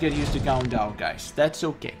fights to get used to Gaondao, guys. That's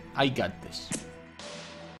okay. I got this.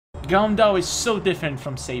 Gaondao is so different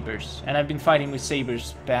from sabers, and I've been fighting with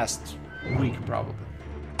sabers past week probably.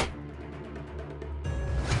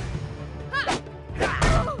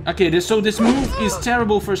 Okay, so this move is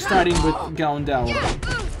terrible for starting with Gaondao.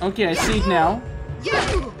 Okay, I see it now.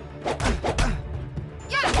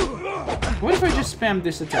 What if I just spam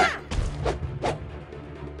this attack?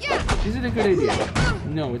 Is it a good idea?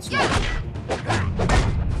 No, it's not.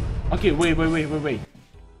 Okay, wait.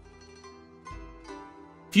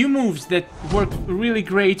 Few moves that work really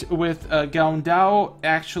great with Gaondao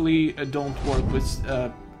actually don't work with...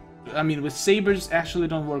 I mean, with sabers actually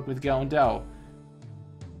don't work with Gaondao.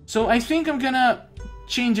 So I think I'm gonna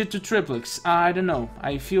change it to triplets. I don't know.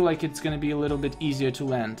 I feel like it's gonna be a little bit easier to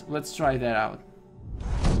land. Let's try that out.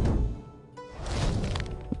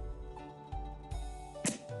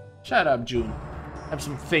 Shut up, June. Have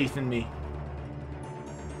some faith in me.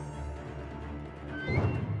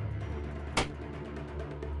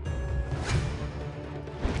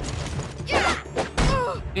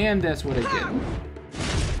 And that's what I did.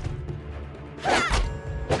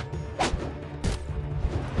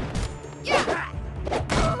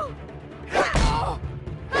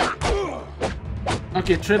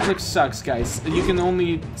 Okay, triplex sucks, guys. You can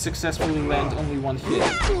only successfully land only one hit.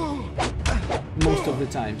 Most of the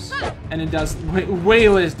times. And it does way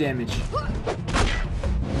less damage.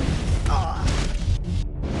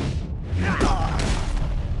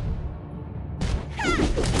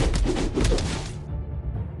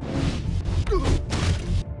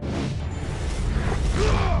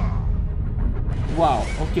 Wow,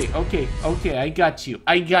 okay, I got you.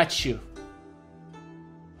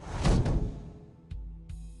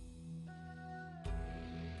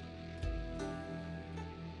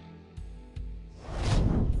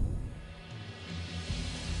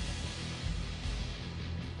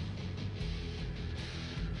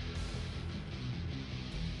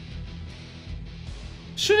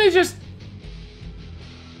 Should I just...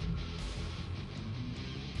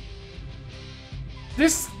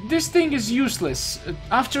 This thing is useless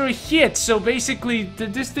after a hit, so basically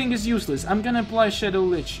this thing is useless. I'm gonna apply Shadow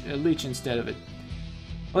Leech instead of it.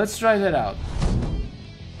 Let's try that out.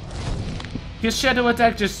 His Shadow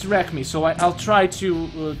attack just wrecked me, so I'll try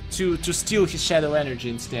to steal his Shadow energy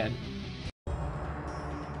instead.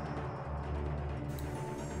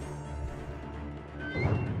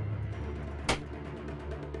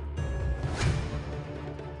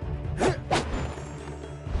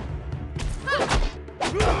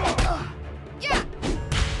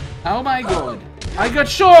 Oh my god! I got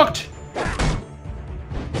shocked!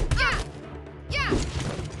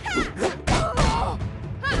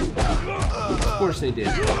 Of course I did.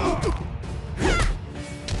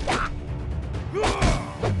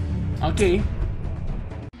 Okay.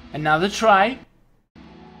 Another try.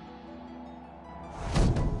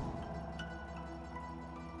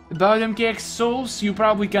 About MKX Souls, you're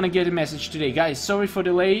probably gonna get a message today. Guys, sorry for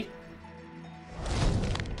delay.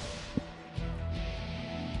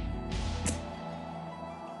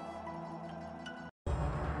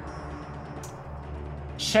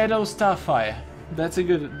 Shadow Starfire. That's a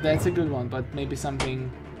good one, but maybe something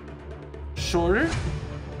shorter.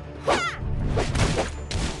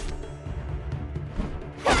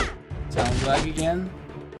 Sound lag again.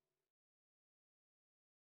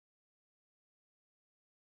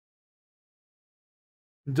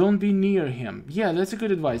 Don't be near him. Yeah, that's a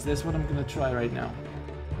good advice. That's what I'm gonna try right now.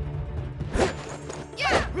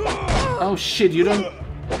 Oh shit, you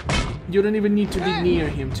don't even need to be near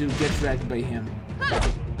him to get wrecked by him.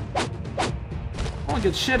 Oh, I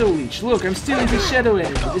got Shadow Leech. Look, I'm stealing his Shadow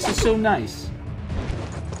energy. This is so nice.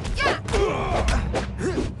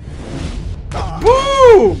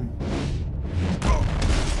 Boom!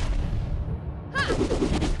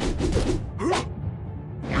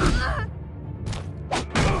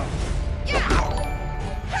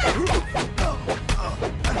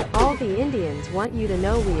 All the Indians want you to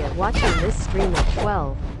know we are watching this stream at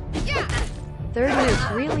 12:30.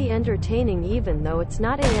 It's really entertaining even though it's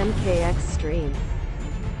not a MKX stream.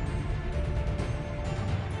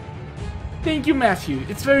 Thank you, Matthew.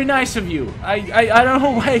 It's very nice of you. I don't know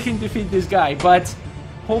why I can defeat this guy, but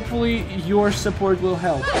hopefully your support will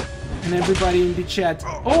help. And everybody in the chat.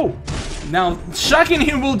 Oh! Now, shocking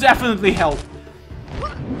him will definitely help.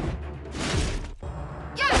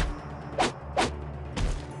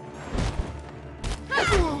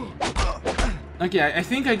 Okay, I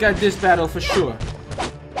think I got this battle for sure.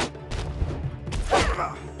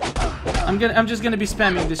 I'm just gonna be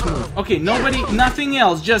spamming this move. Okay, nothing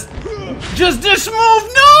else. Just this move.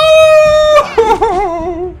 No!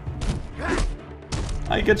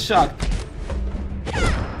 I got shocked.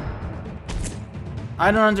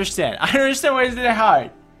 I don't understand. I don't understand why is it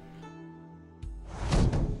hard.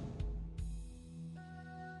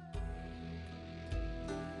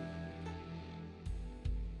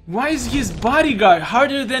 Why is his bodyguard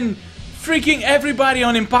harder than freaking everybody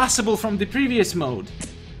on Impossible from the previous mode?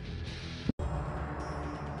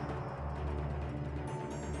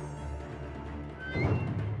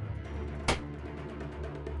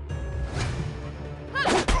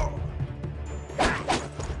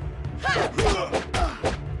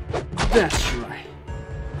 That's right.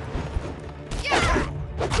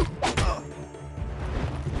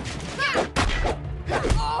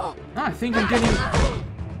 Oh, I think I'm getting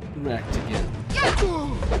wrecked again.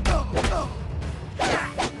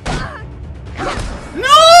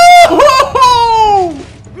 No!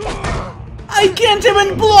 I can't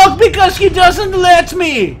even block because he doesn't let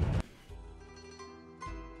me!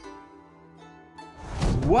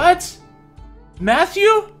 What?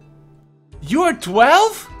 Matthew? You're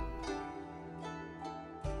 12?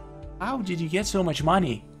 How did you get so much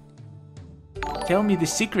money? Tell me the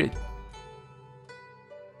secret.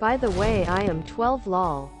 By the way, I am 12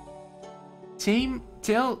 lol.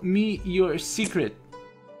 Tell me your secret.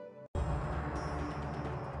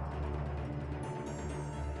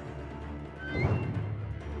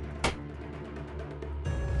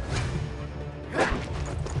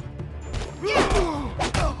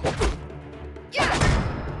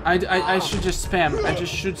 I should just spam. I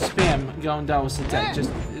just should spam Gaundao's attack.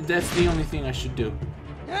 Just that's the only thing I should do.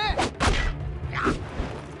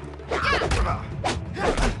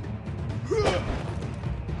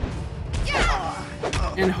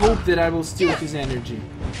 And hope that I will steal his energy.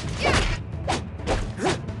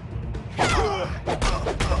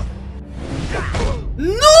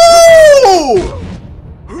 No!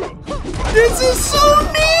 This is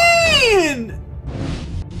so mean!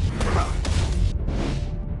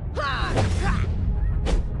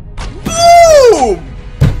 Boom!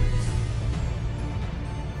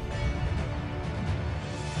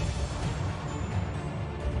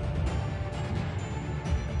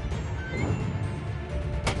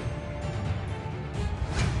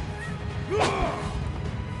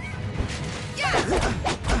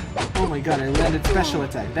 Oh my god, I landed special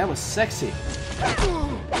attack. That was sexy.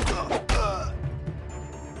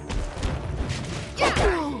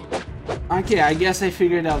 Okay, I guess I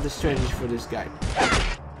figured out the strategy for this guy.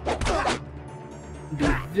 Be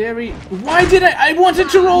very... Why did I wanted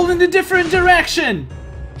to roll in the different direction!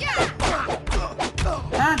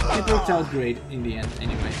 Huh? It worked out great in the end,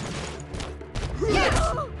 anyway.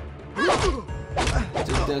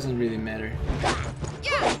 It doesn't really matter.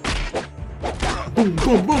 Boom,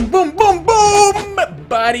 boom, boom, boom, boom, boom!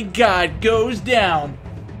 Bodyguard goes down.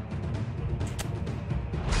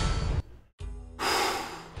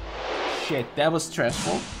 Shit, that was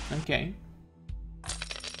stressful. Okay.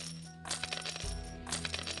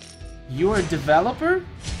 You're a developer?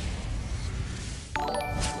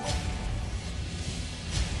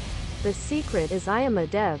 The secret is I am a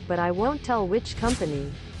dev, but I won't tell which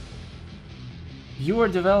company. You were a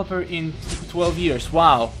developer in 12 years.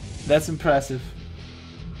 Wow, that's impressive.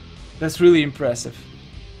 That's really impressive.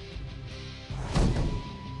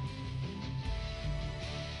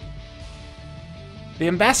 The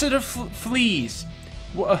ambassador flees.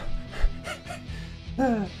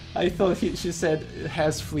 I thought she said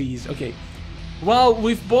has fleas. Okay. Well,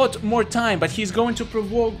 we've bought more time, but he's going to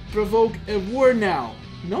provoke a war now.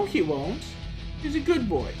 No, he won't. He's a good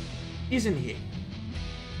boy, isn't he?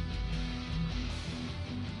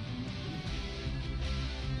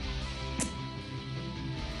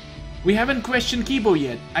 We haven't questioned Kibo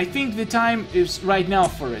yet. I think the time is right now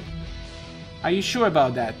for it. Are you sure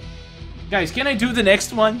about that? Guys, can I do the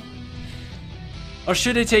next one? Or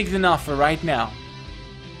should I take the offer right now?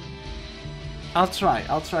 I'll try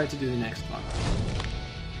to do the next one.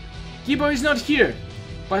 Kibo is not here,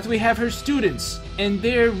 but we have her students, and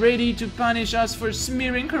they're ready to punish us for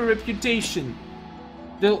smearing her reputation.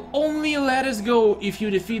 They'll only let us go if you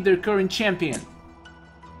defeat their current champion.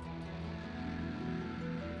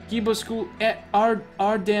 Kibo School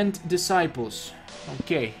Ardent Disciples.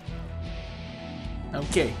 Okay.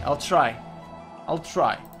 Okay, I'll try.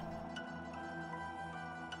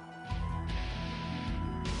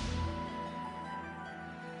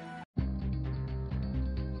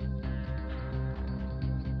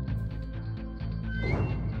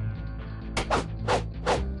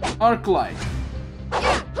 Arclight.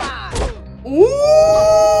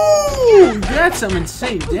 Ooh! That's some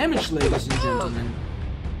insane damage, ladies and gentlemen.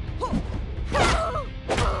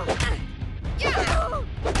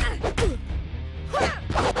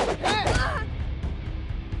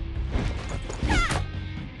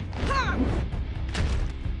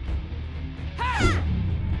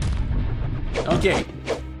 Okay.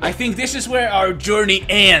 I think this is where our journey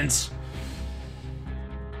ends.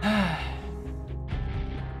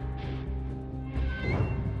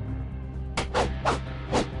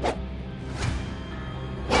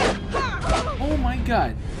 Oh my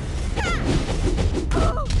god.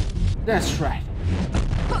 That's right.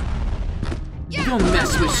 Don't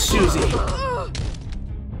mess with Susie.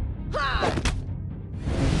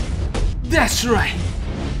 That's right.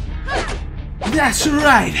 That's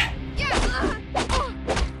right.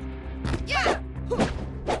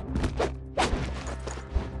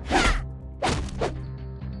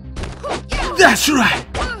 That's right.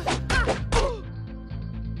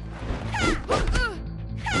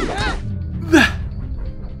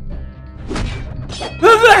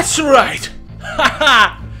 That's right.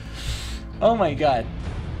 Haha. Oh my god.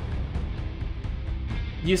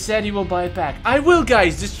 You said you will buy a pack. I will,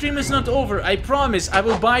 guys. The stream is not over. I promise. I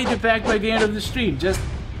will buy the pack by the end of the stream. Just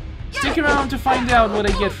stick around to find out what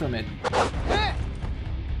I get from it.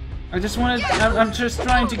 I just wanted. I'm just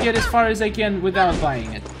trying to get as far as I can without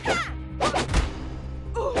buying it.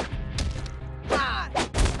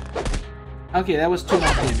 Okay, that was too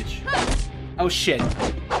much damage. Oh shit.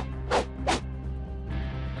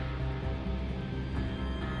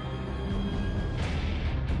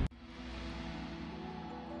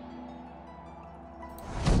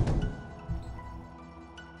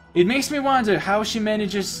 It makes me wonder how she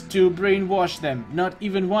manages to brainwash them. Not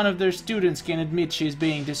even one of their students can admit she's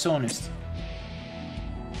being dishonest.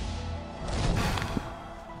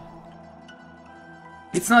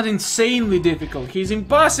 It's not insanely difficult, he's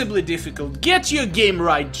impossibly difficult. Get your game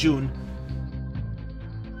right, June.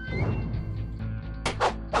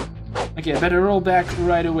 Okay, I better roll back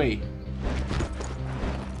right away.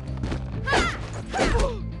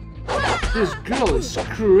 This girl is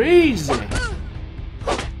crazy.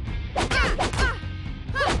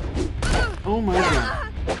 Oh my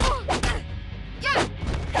god.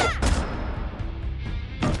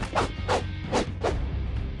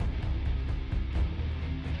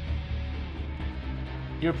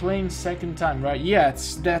 You're playing second time, right? Yeah,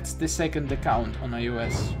 that's the second account on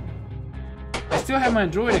iOS. I still have my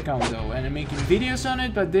Android account though, and I'm making videos on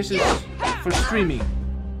it, but this is for streaming.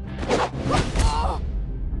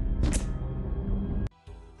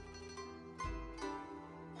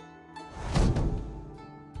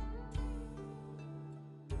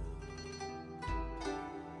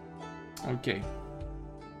 Okay.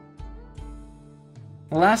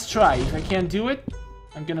 Last try. If I can't do it,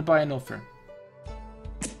 I'm gonna buy an offer.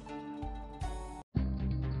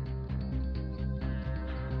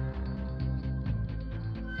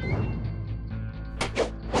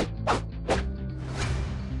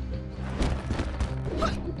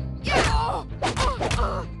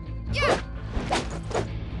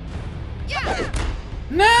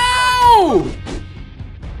 No!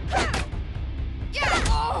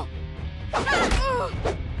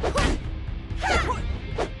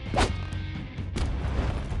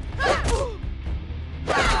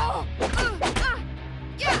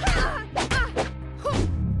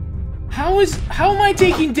 How am I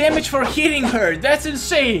taking damage for hitting her? That's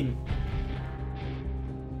insane!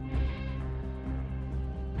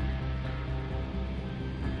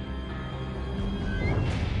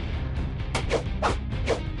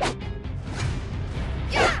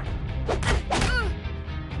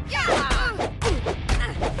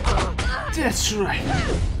 That's right.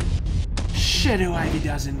 Shadow Ivy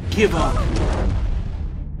doesn't give up.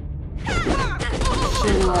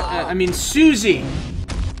 I mean Susie.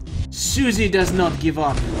 Susie does not give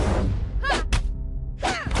up.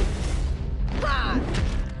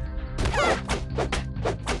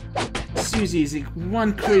 Susie is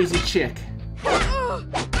one crazy chick.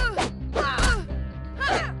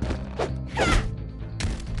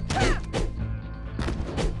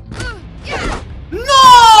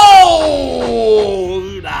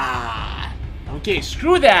 Okay,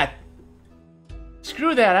 screw that!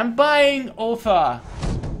 Screw that, I'm buying OFA.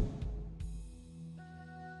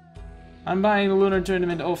 I'm buying the Lunar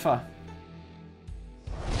Tournament OFA.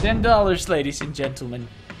 $10, ladies and gentlemen.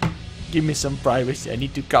 Give me some privacy, I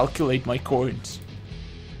need to calculate my coins.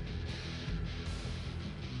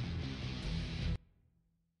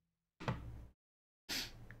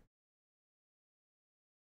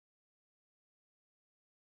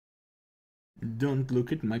 Don't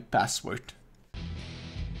look at my password.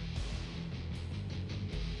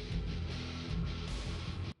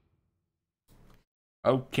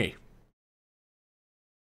 Okay.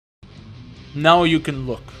 Now you can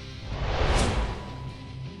look.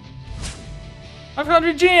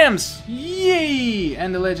 500 gems! Yay!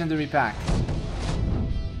 And the legendary pack.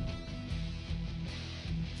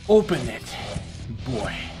 Open it.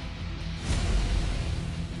 boy.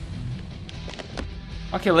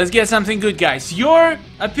 Okay, let's get something good, guys. Your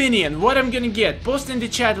opinion, what I'm gonna get, post in the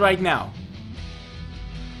chat right now.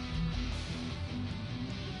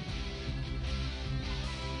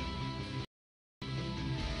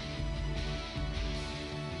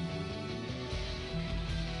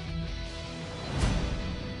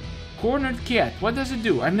 Cornered Cat, what does it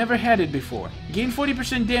do? I've never had it before. Gain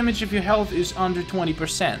 40% damage if your health is under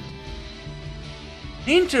 20%.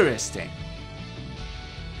 Interesting.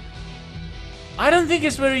 I don't think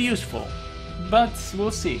it's very useful, but we'll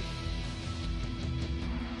see.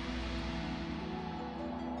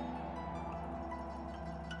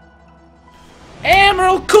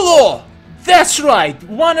 Emerald Claw! That's right!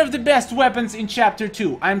 One of the best weapons in Chapter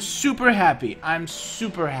 2. I'm super happy. I'm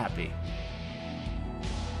super happy.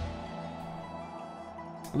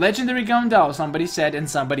 Legendary Gundao, somebody said, and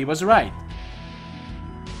somebody was right.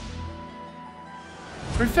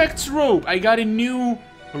 Perfect's Robe. I got a new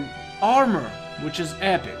armor, which is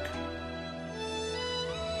epic.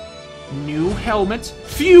 New helmet.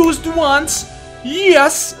 Fused ones!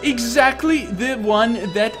 Yes! Exactly the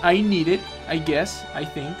one that I needed, I guess. I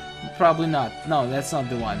think. Probably not. No, that's not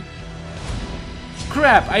the one.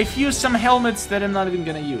 Crap, I fused some helmets that I'm not even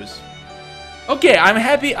gonna use. Okay, I'm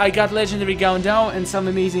happy I got Legendary Gundao and some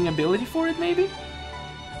amazing ability for it, maybe?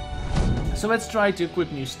 So let's try to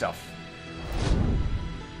equip new stuff.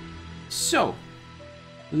 So,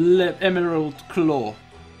 Emerald Claw.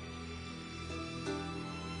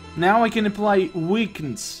 Now I can apply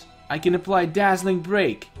Weakness. I can apply Dazzling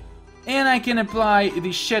Break. And I can apply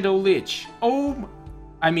the Shadow Lich. Oh,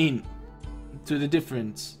 I mean, to the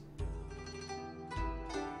difference.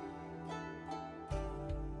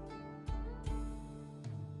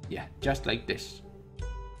 Yeah, just like this.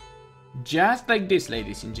 Just like this,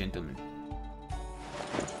 ladies and gentlemen.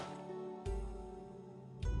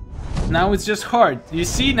 Now it's just hard. You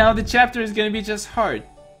see, now the chapter is gonna be just hard.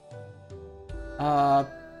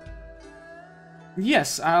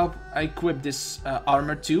 Yes, I'll equip this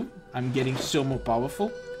armor too. I'm getting so more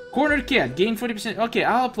powerful. Cornered Cat, gain 40%. Okay,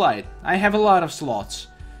 I'll apply it. I have a lot of slots.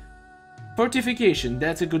 Fortification,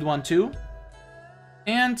 that's a good one too.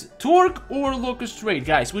 And Torque or Locust Raid,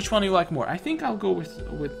 guys, which one do you like more? I think I'll go with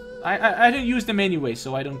I don't use them anyway,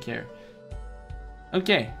 so I don't care.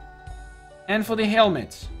 Okay. And for the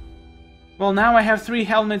helmet. Well, now I have 3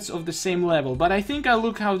 helmets of the same level, but I think I'll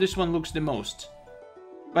look how this one looks the most.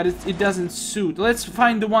 But it doesn't suit. Let's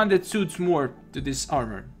find the one that suits more to this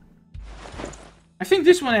armor. I think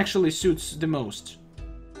this one actually suits the most.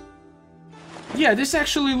 Yeah, this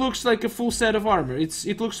actually looks like a full set of armor.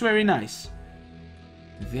 It looks very nice.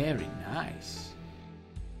 Very nice.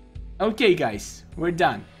 Okay, guys, we're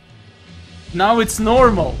done. Now it's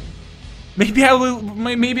normal. Maybe I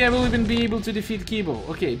will even be able to defeat Kibo.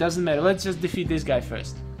 Okay, doesn't matter. Let's just defeat this guy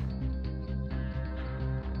first.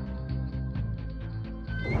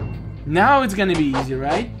 Now it's gonna be easy,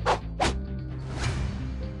 right?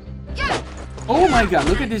 Yeah. Oh my god,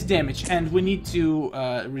 look at this damage. And we need to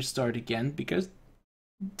restart again because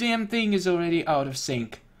damn thing is already out of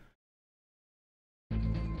sync.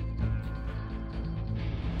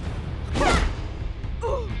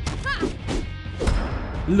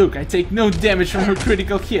 Look, I take no damage from her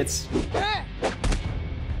critical hits.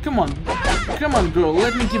 Come on. Come on, girl.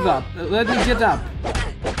 Let me give up. Let me get up.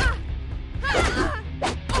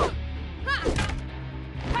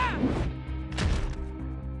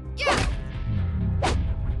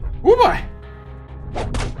 Oh boy!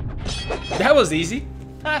 That was easy.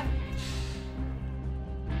 Ha.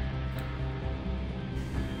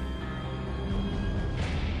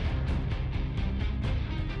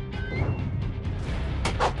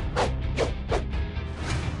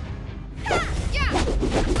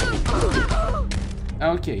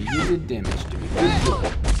 Okay, you did damage to me. Good job.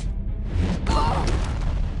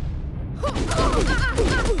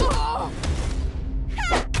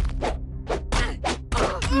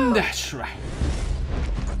 That's right.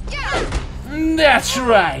 That's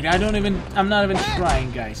right. I'm not even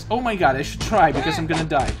trying, guys. Oh my god, I should try because I'm gonna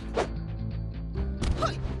die.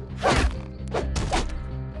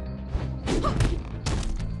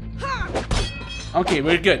 Okay,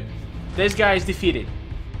 we're good. This guy is defeated.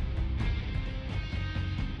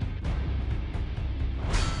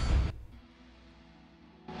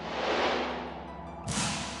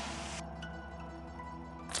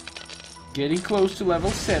 Getting close to level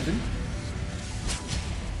 7.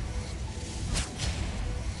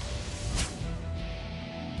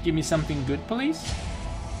 Give me something good, please.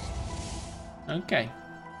 Okay.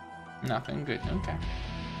 Nothing good, okay.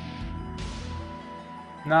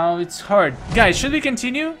 Now it's hard. Guys, should we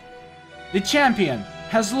continue? The champion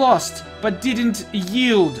has lost, but didn't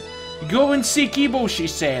yield. Go and see Kibo, she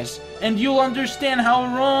says, and you'll understand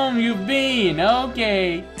how wrong you've been.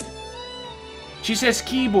 Okay. She says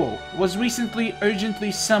Kibo was recently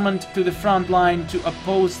urgently summoned to the front line to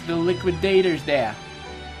oppose the Liquidators there.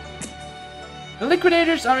 The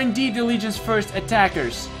Liquidators are indeed the Legion's first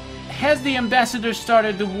attackers. Has the ambassador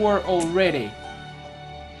started the war already?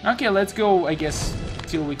 Okay, let's go, I guess,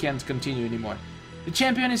 till we can't continue anymore. The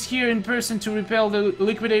champion is here in person to repel the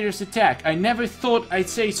Liquidator's attack. I never thought I'd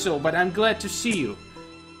say so, but I'm glad to see you.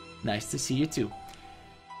 Nice to see you too.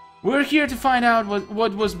 We're here to find out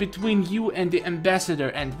what was between you and the ambassador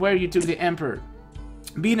and where you took the emperor.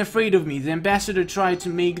 Being afraid of me, the ambassador tried to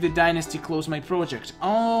make the dynasty close my project.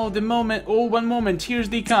 Oh, one moment, here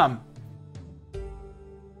they come.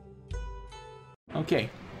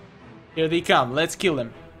 Okay, here they come, let's kill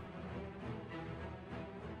them.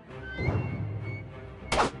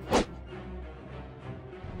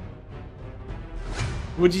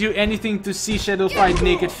 Would you do anything to see Shadow fight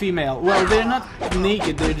naked female? Well, they're not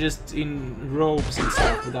naked, they're just in robes and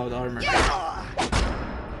stuff without armor.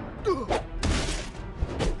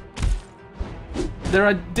 There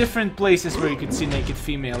are different places where you could see naked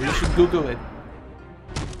female, you should Google it.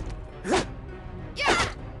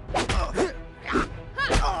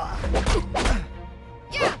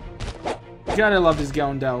 God, I love this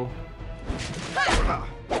Gaondao.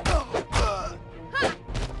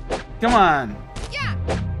 Come on.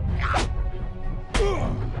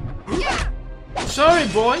 Sorry,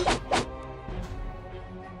 boy.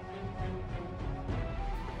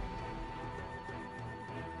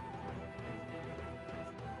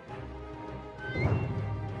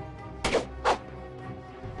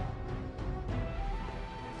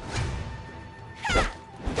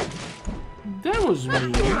 That was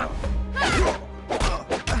me.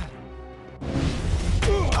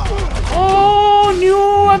 Oh,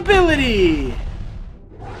 new ability!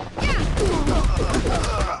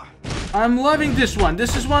 I'm loving this one.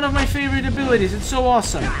 This is one of my favorite abilities. It's so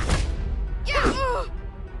awesome.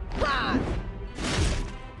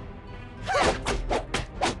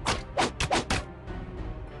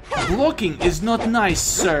 Blocking is not nice,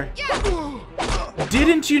 sir.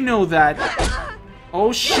 Didn't you know that?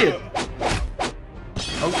 Oh shit.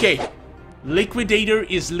 Okay. Liquidator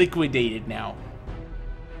is liquidated now.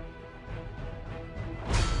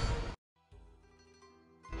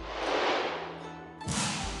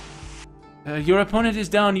 Your opponent is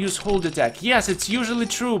down, use hold attack. Yes, it's usually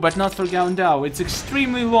true, but not for Gaondao. It's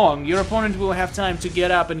extremely long. Your opponent will have time to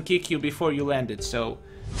get up and kick you before you land it, so...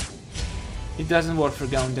 it doesn't work for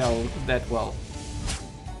Gaondao that well.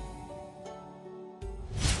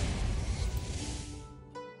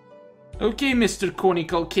 Okay, Mr.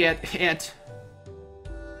 Conical Cat Hat.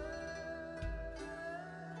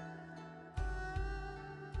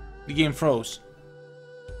 The game froze.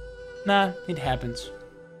 Nah, it happens.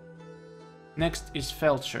 Next is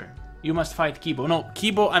Feldsher. You must fight Kibo. No,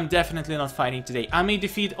 Kibo I'm definitely not fighting today. I may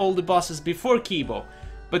defeat all the bosses before Kibo,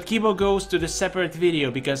 but Kibo goes to the separate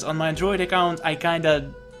video because on my Android account I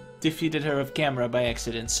kinda defeated her off camera by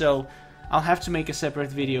accident, so I'll have to make a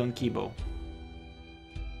separate video on Kibo.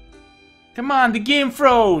 Come on, the game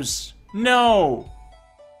froze! No!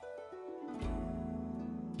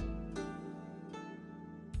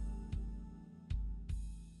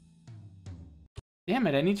 Damn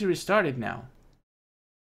it, I need to restart it now.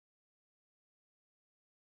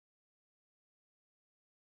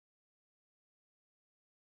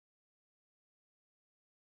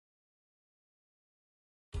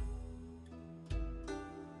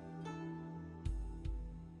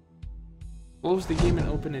 Close the game and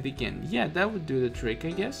open it again. Yeah, that would do the trick,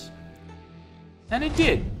 I guess. And it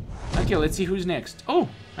did! Okay, let's see who's next. Oh,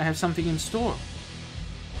 I have something in store.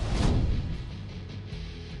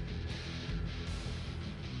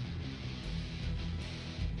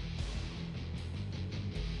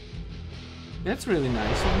 That's really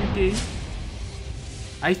nice of you,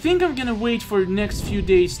 Dave. I think I'm gonna wait for the next few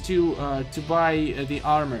days to buy the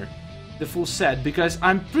armor, the full set, because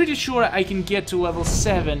I'm pretty sure I can get to level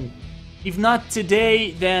 7. If not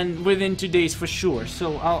today, then within 2 days for sure.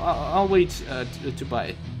 So I'll wait to buy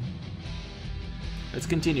it. Let's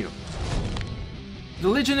continue. The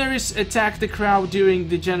legionaries attacked the crowd during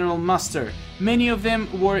the general muster. Many of them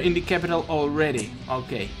were in the capital already.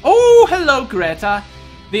 Okay. Oh, hello, Greta.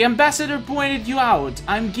 The ambassador pointed you out.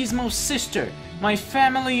 I'm Gizmo's sister. My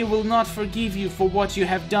family will not forgive you for what you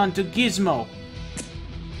have done to Gizmo.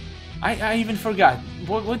 I even forgot.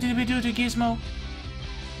 What did we do to Gizmo?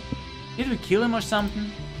 Did we kill him or something?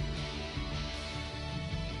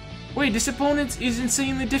 Wait, this opponent is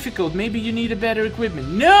insanely difficult. Maybe you need a better equipment.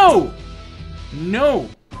 No! No!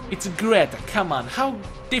 It's Greta, come on, how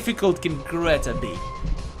difficult can Greta be?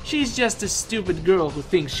 She's just a stupid girl who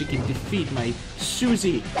thinks she can defeat my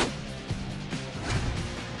Susie.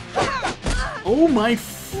 Oh my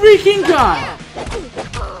freaking god!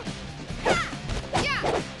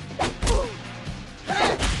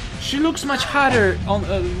 She looks much hotter on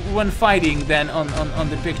when fighting than on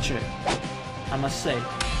the picture, I must say.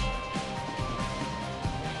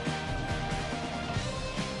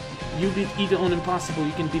 You beat Ida on Impossible,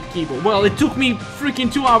 you can beat Kibo. Well, it took me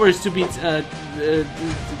freaking 2 hours to beat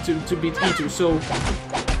to beat Ito, so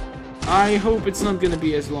I hope it's not gonna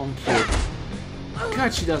be as long here.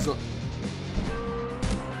 God, she does.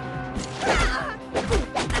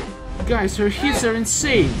 Guys, her hits are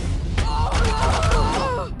insane.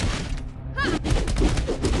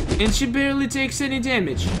 And she barely takes any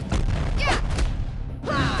damage.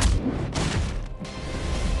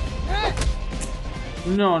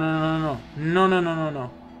 No.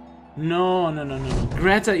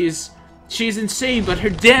 Greta is... she's insane, but her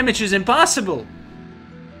damage is impossible.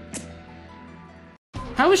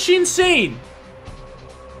 How is she insane?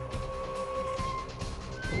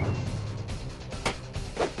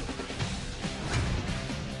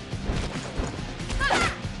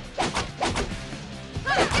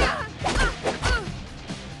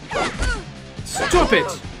 Stop it!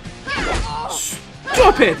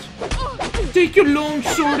 Stop it! Take your long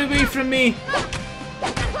sword away from me!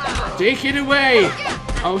 Take it away!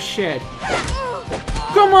 Oh shit.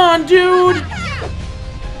 Come on, dude!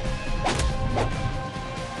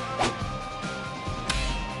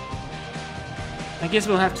 I guess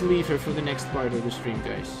we'll have to leave her for the next part of the stream,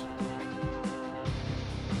 guys.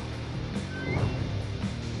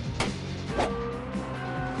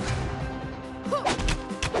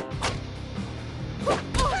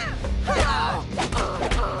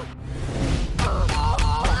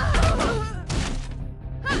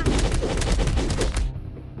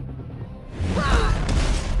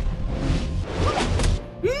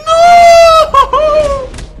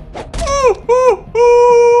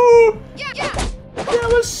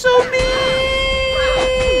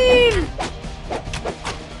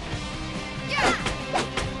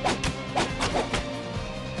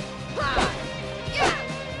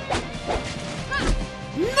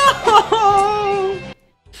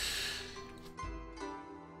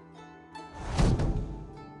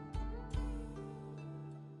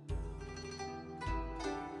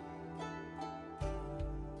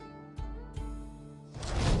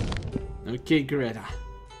 Okay, Greta.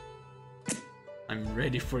 I'm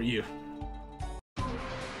ready for you.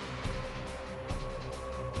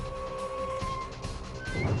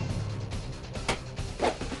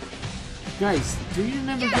 Guys, do you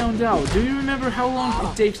remember Down Down? Do you remember how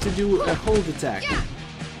long it takes to do a hold attack?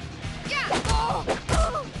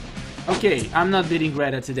 Okay, I'm not beating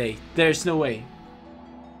Greta today. There's no way.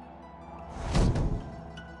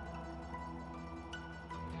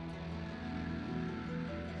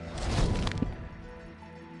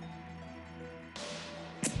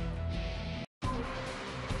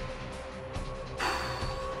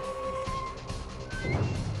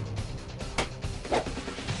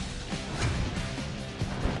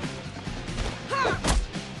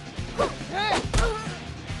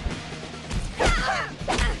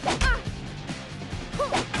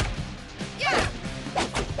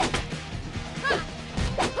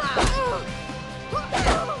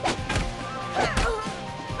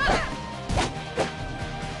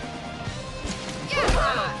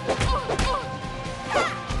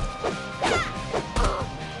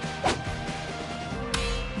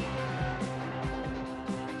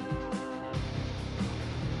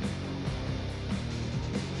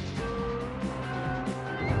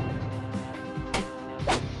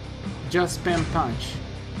 Just spam punch.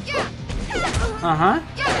 Uh-huh.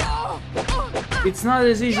 It's not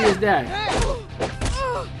as easy as that.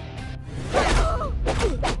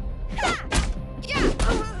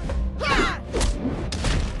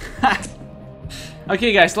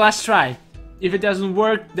 Okay guys, last try. If it doesn't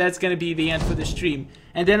work, that's gonna be the end for the stream.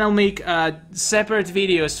 And then I'll make separate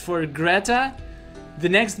videos for Greta, the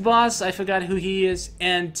next boss, I forgot who he is,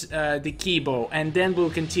 and the Kibo. And then we'll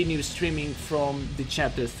continue streaming from the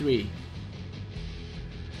chapter 3.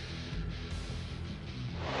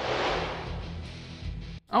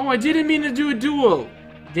 Oh, I didn't mean to do a duel!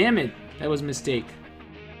 Damn it, that was a mistake.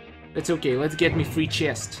 That's okay, let's get me free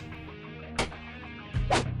chest.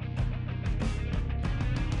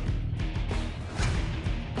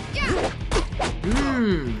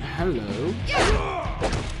 Hello.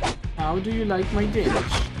 How do you like my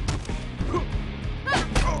damage?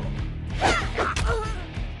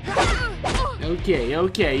 Okay,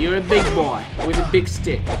 okay, you're a big boy with a big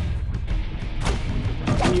stick.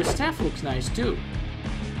 And your staff looks nice too.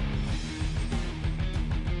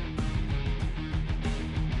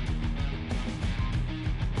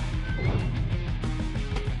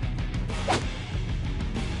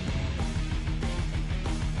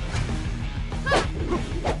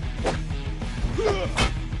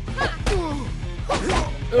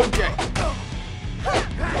 Okay.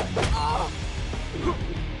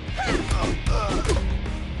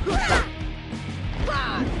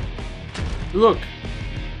 Look.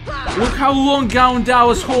 Look how long Gown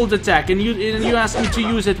Dao's hold attack, and you ask me to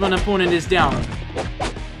use it when opponent is down.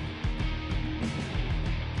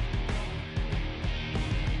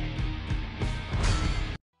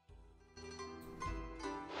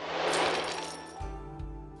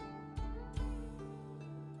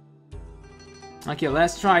 Okay,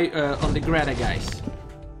 let's try on the Greta guys.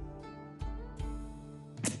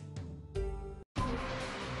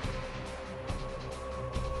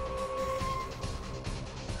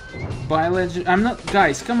 Buy legend. I'm not,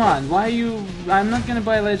 guys. Come on. Why are you? I'm not gonna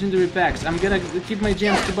buy legendary packs. I'm gonna keep my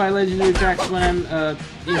gems to buy legendary packs when I'm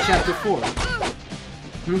in chapter 4.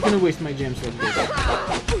 I'm not gonna waste my gems like this.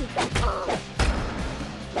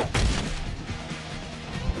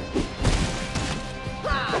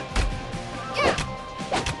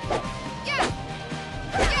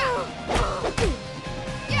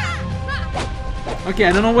 Okay,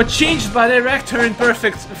 I don't know what changed, but Iraq turned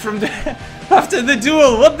perfect from the after the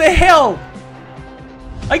duel. What the hell?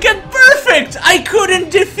 I got perfect! I couldn't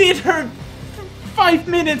defeat her 5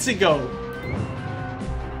 minutes ago.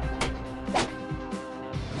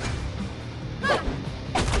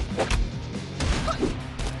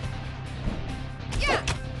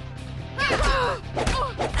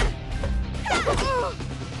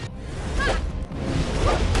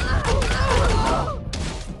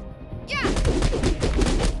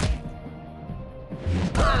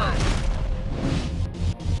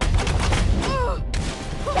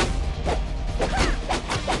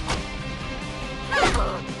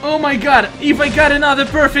 Oh my god, if I got another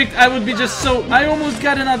perfect, I would be just so... I almost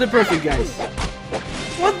got another perfect, guys.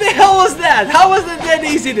 What the hell was that? How was it that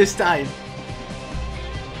easy this time?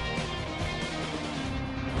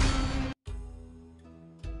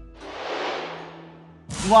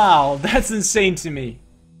 Wow, that's insane to me.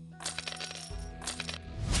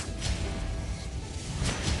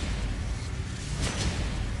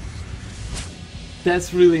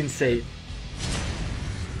 That's really insane.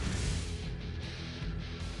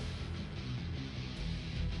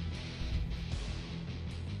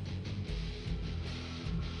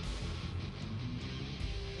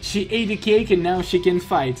 She ate a cake and now she can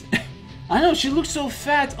fight. I know she looks so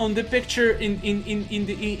fat on the picture in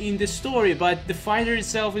the story, but the fighter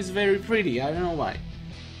itself is very pretty. I don't know why.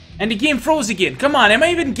 And the game froze again. Come on, am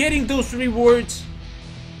I even getting those rewards?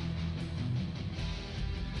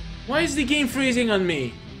 Why is the game freezing on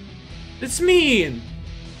me? That's mean.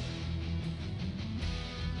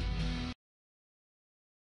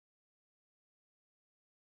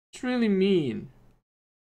 It's really mean.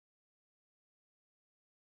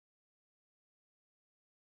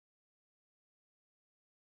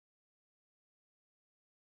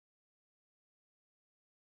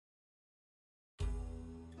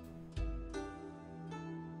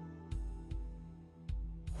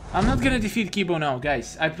 I'm not gonna defeat Kibo now,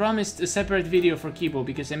 guys. I promised a separate video for Kibo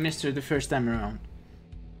because I missed her the first time around.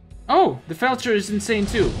 Oh, the Feldsher is insane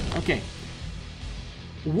too. Okay.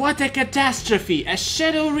 What a catastrophe! A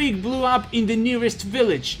shadow rig blew up in the nearest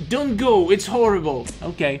village. Don't go, it's horrible.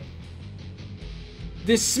 Okay.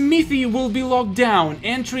 The smithy will be locked down.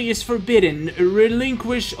 Entry is forbidden.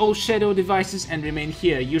 Relinquish all shadow devices and remain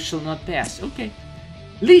here. You shall not pass. Okay.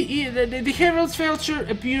 The Herald's Feldsher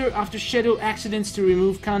appear after shadow accidents to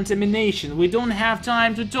remove contamination. We don't have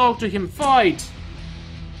time to talk to him. Fight!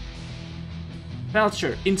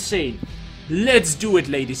 Feldsher, insane. Let's do it,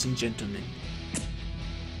 ladies and gentlemen.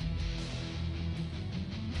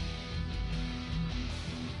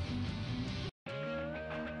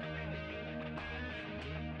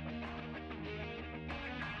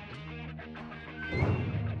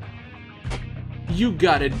 You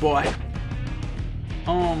got it, boy.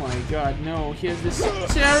 Oh my god, no, he has this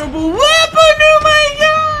terrible weapon, oh my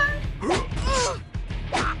god!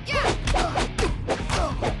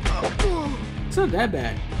 It's not that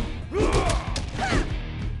bad.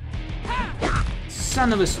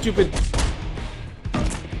 Son of a stupid...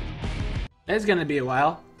 That's gonna be a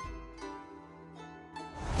while.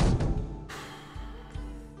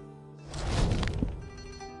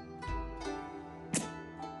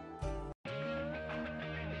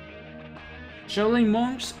 Shaolin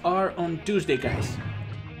monks are on Tuesday, guys.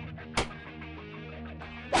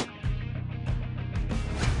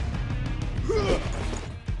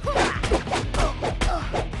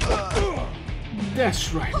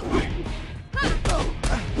 That's right, boy.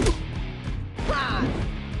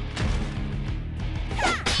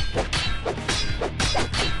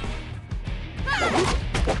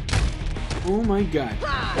 Oh my god.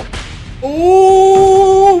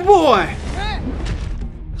 Oh boy!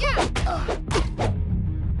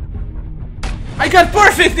 I got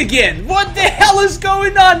perfect again! What the hell is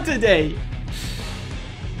going on today?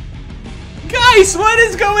 Guys, what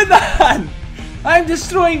is going on? I'm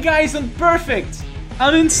destroying guys on perfect.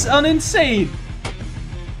 On insane.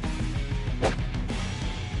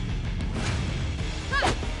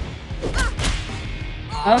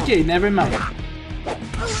 Okay, never mind.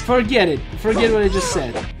 Forget it. Forget what I just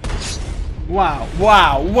said. Wow,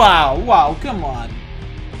 wow, wow, wow, come on.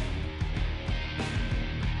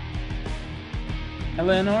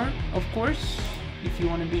 Eleanor, of course, if you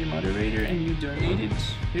want to be a moderator and you donated.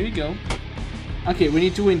 Here you go. Okay, we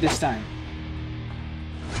need to win this time.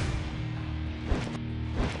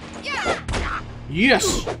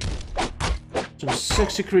 Yes! Some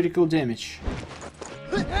sexy critical damage.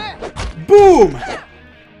 Boom!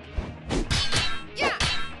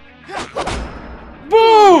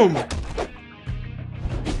 Boom!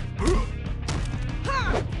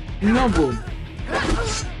 No boom.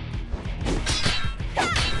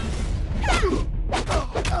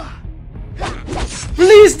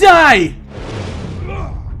 Please die!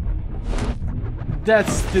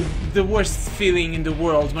 That's the worst feeling in the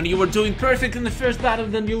world, when you were doing perfect in the first battle,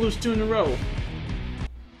 then you lose 2 in a row.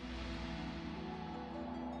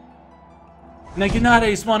 Naginata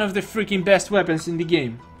is one of the freaking best weapons in the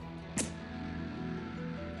game.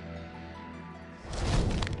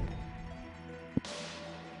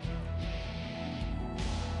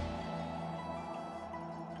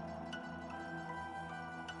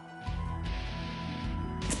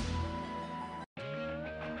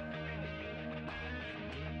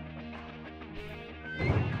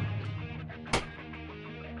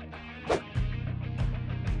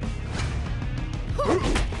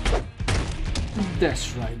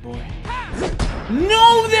 That's right, boy.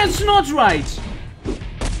 No, that's not right!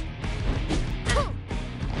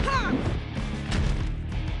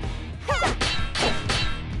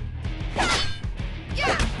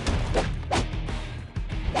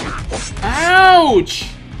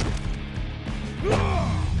 Ouch!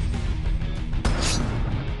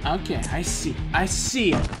 Okay, I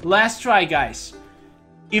see. Last try, guys.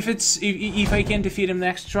 If I can defeat him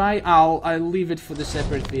next try, I'll leave it for the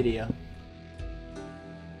separate video.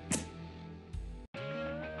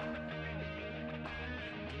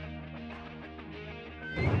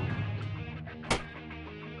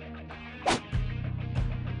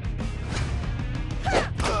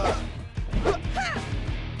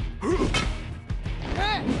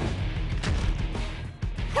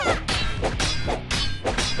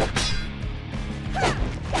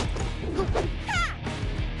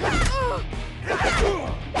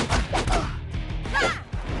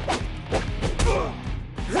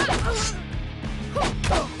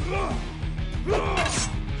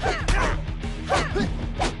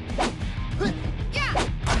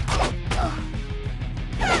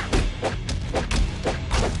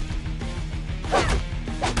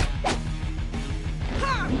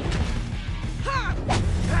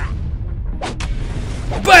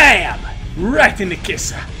 BAM! Right in the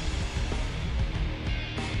kisser.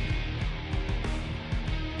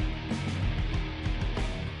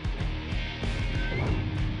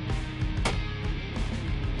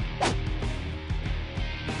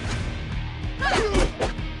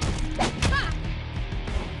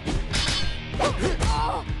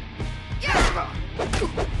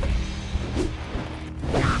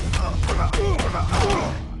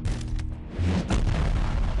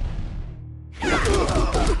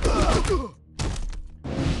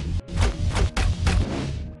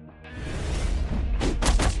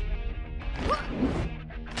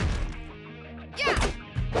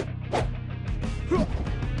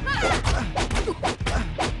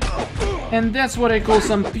 And that's what I call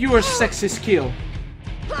some pure sexy skill.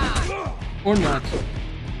 Or not.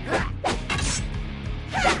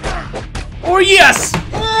 Or yes!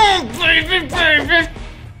 Baby, baby!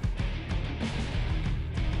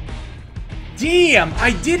 Damn,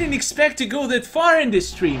 I didn't expect to go that far in this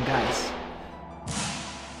stream, guys.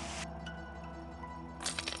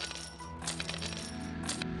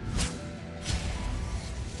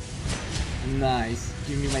 Nice.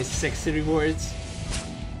 Give me my sexy rewards.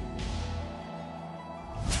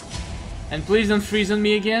 And please don't freeze on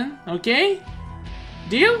me again, okay?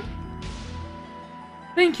 Deal?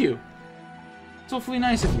 Thank you. It's awfully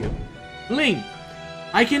nice of you. Ling,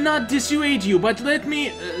 I cannot dissuade you, but let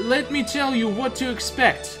me tell you what to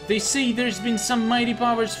expect. They say there's been some mighty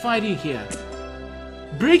powers fighting here.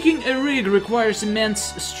 Breaking a rig requires immense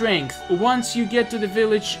strength. Once you get to the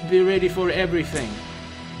village, be ready for everything.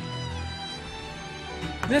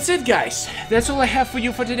 That's it, guys. That's all I have for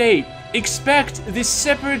you for today. Expect this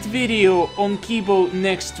separate video on Kibo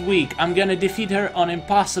next week. I'm gonna defeat her on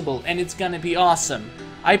Impossible, and it's gonna be awesome.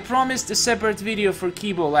 I promised a separate video for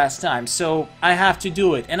Kibo last time, so I have to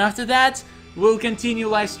do it. And after that, we'll continue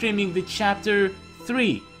live streaming the chapter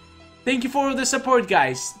 3. Thank you for all the support,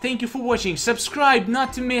 guys. Thank you for watching. Subscribe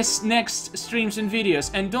not to miss next streams and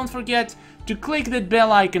videos. And don't forget to click that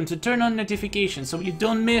bell icon to turn on notifications so you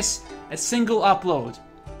don't miss a single upload.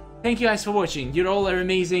 Thank you guys for watching. You all are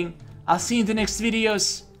amazing. I'll see you in the next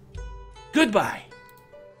videos. Goodbye.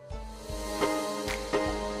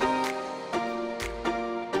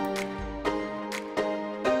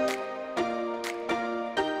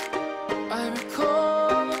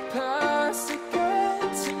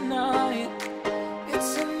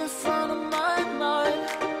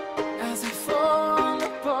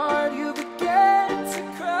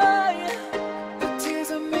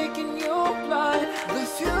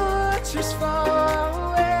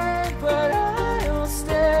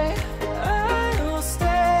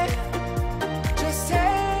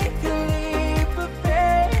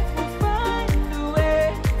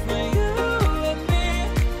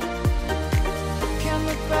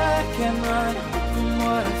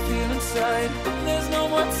 There's no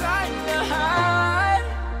more time to hide,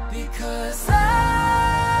 because I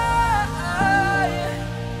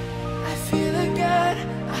feel again,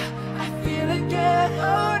 I feel again,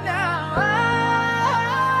 oh now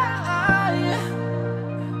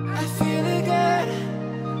I feel again,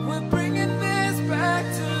 we're bringing this back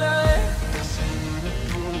to life.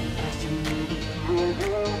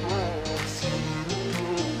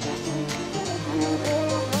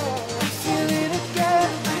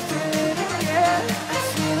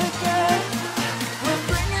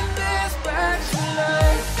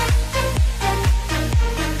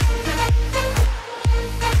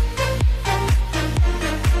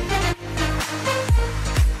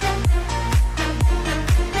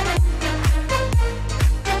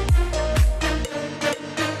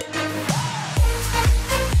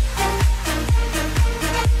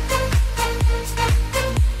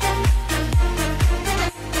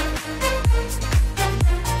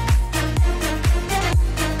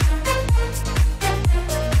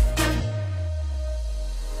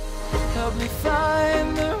 Help me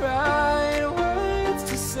find the right words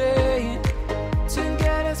to say to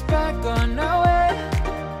get us back on our way.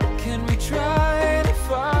 Can we try to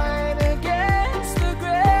fight against the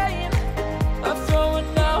grain of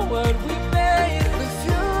throwing out what we made? The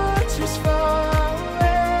future's far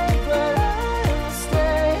away, but I will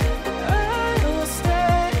stay,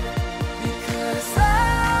 because I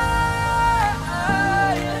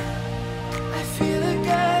feel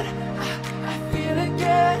again, I feel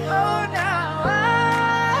again, oh now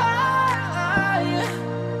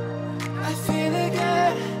I feel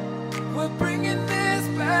again, we're bringing this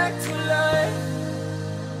back to life.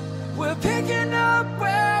 We're picking up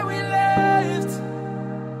where we left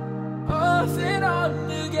off and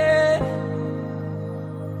on again.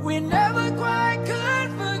 We never quite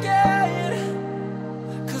could forget,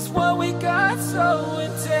 'cause what we got so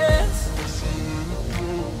intense.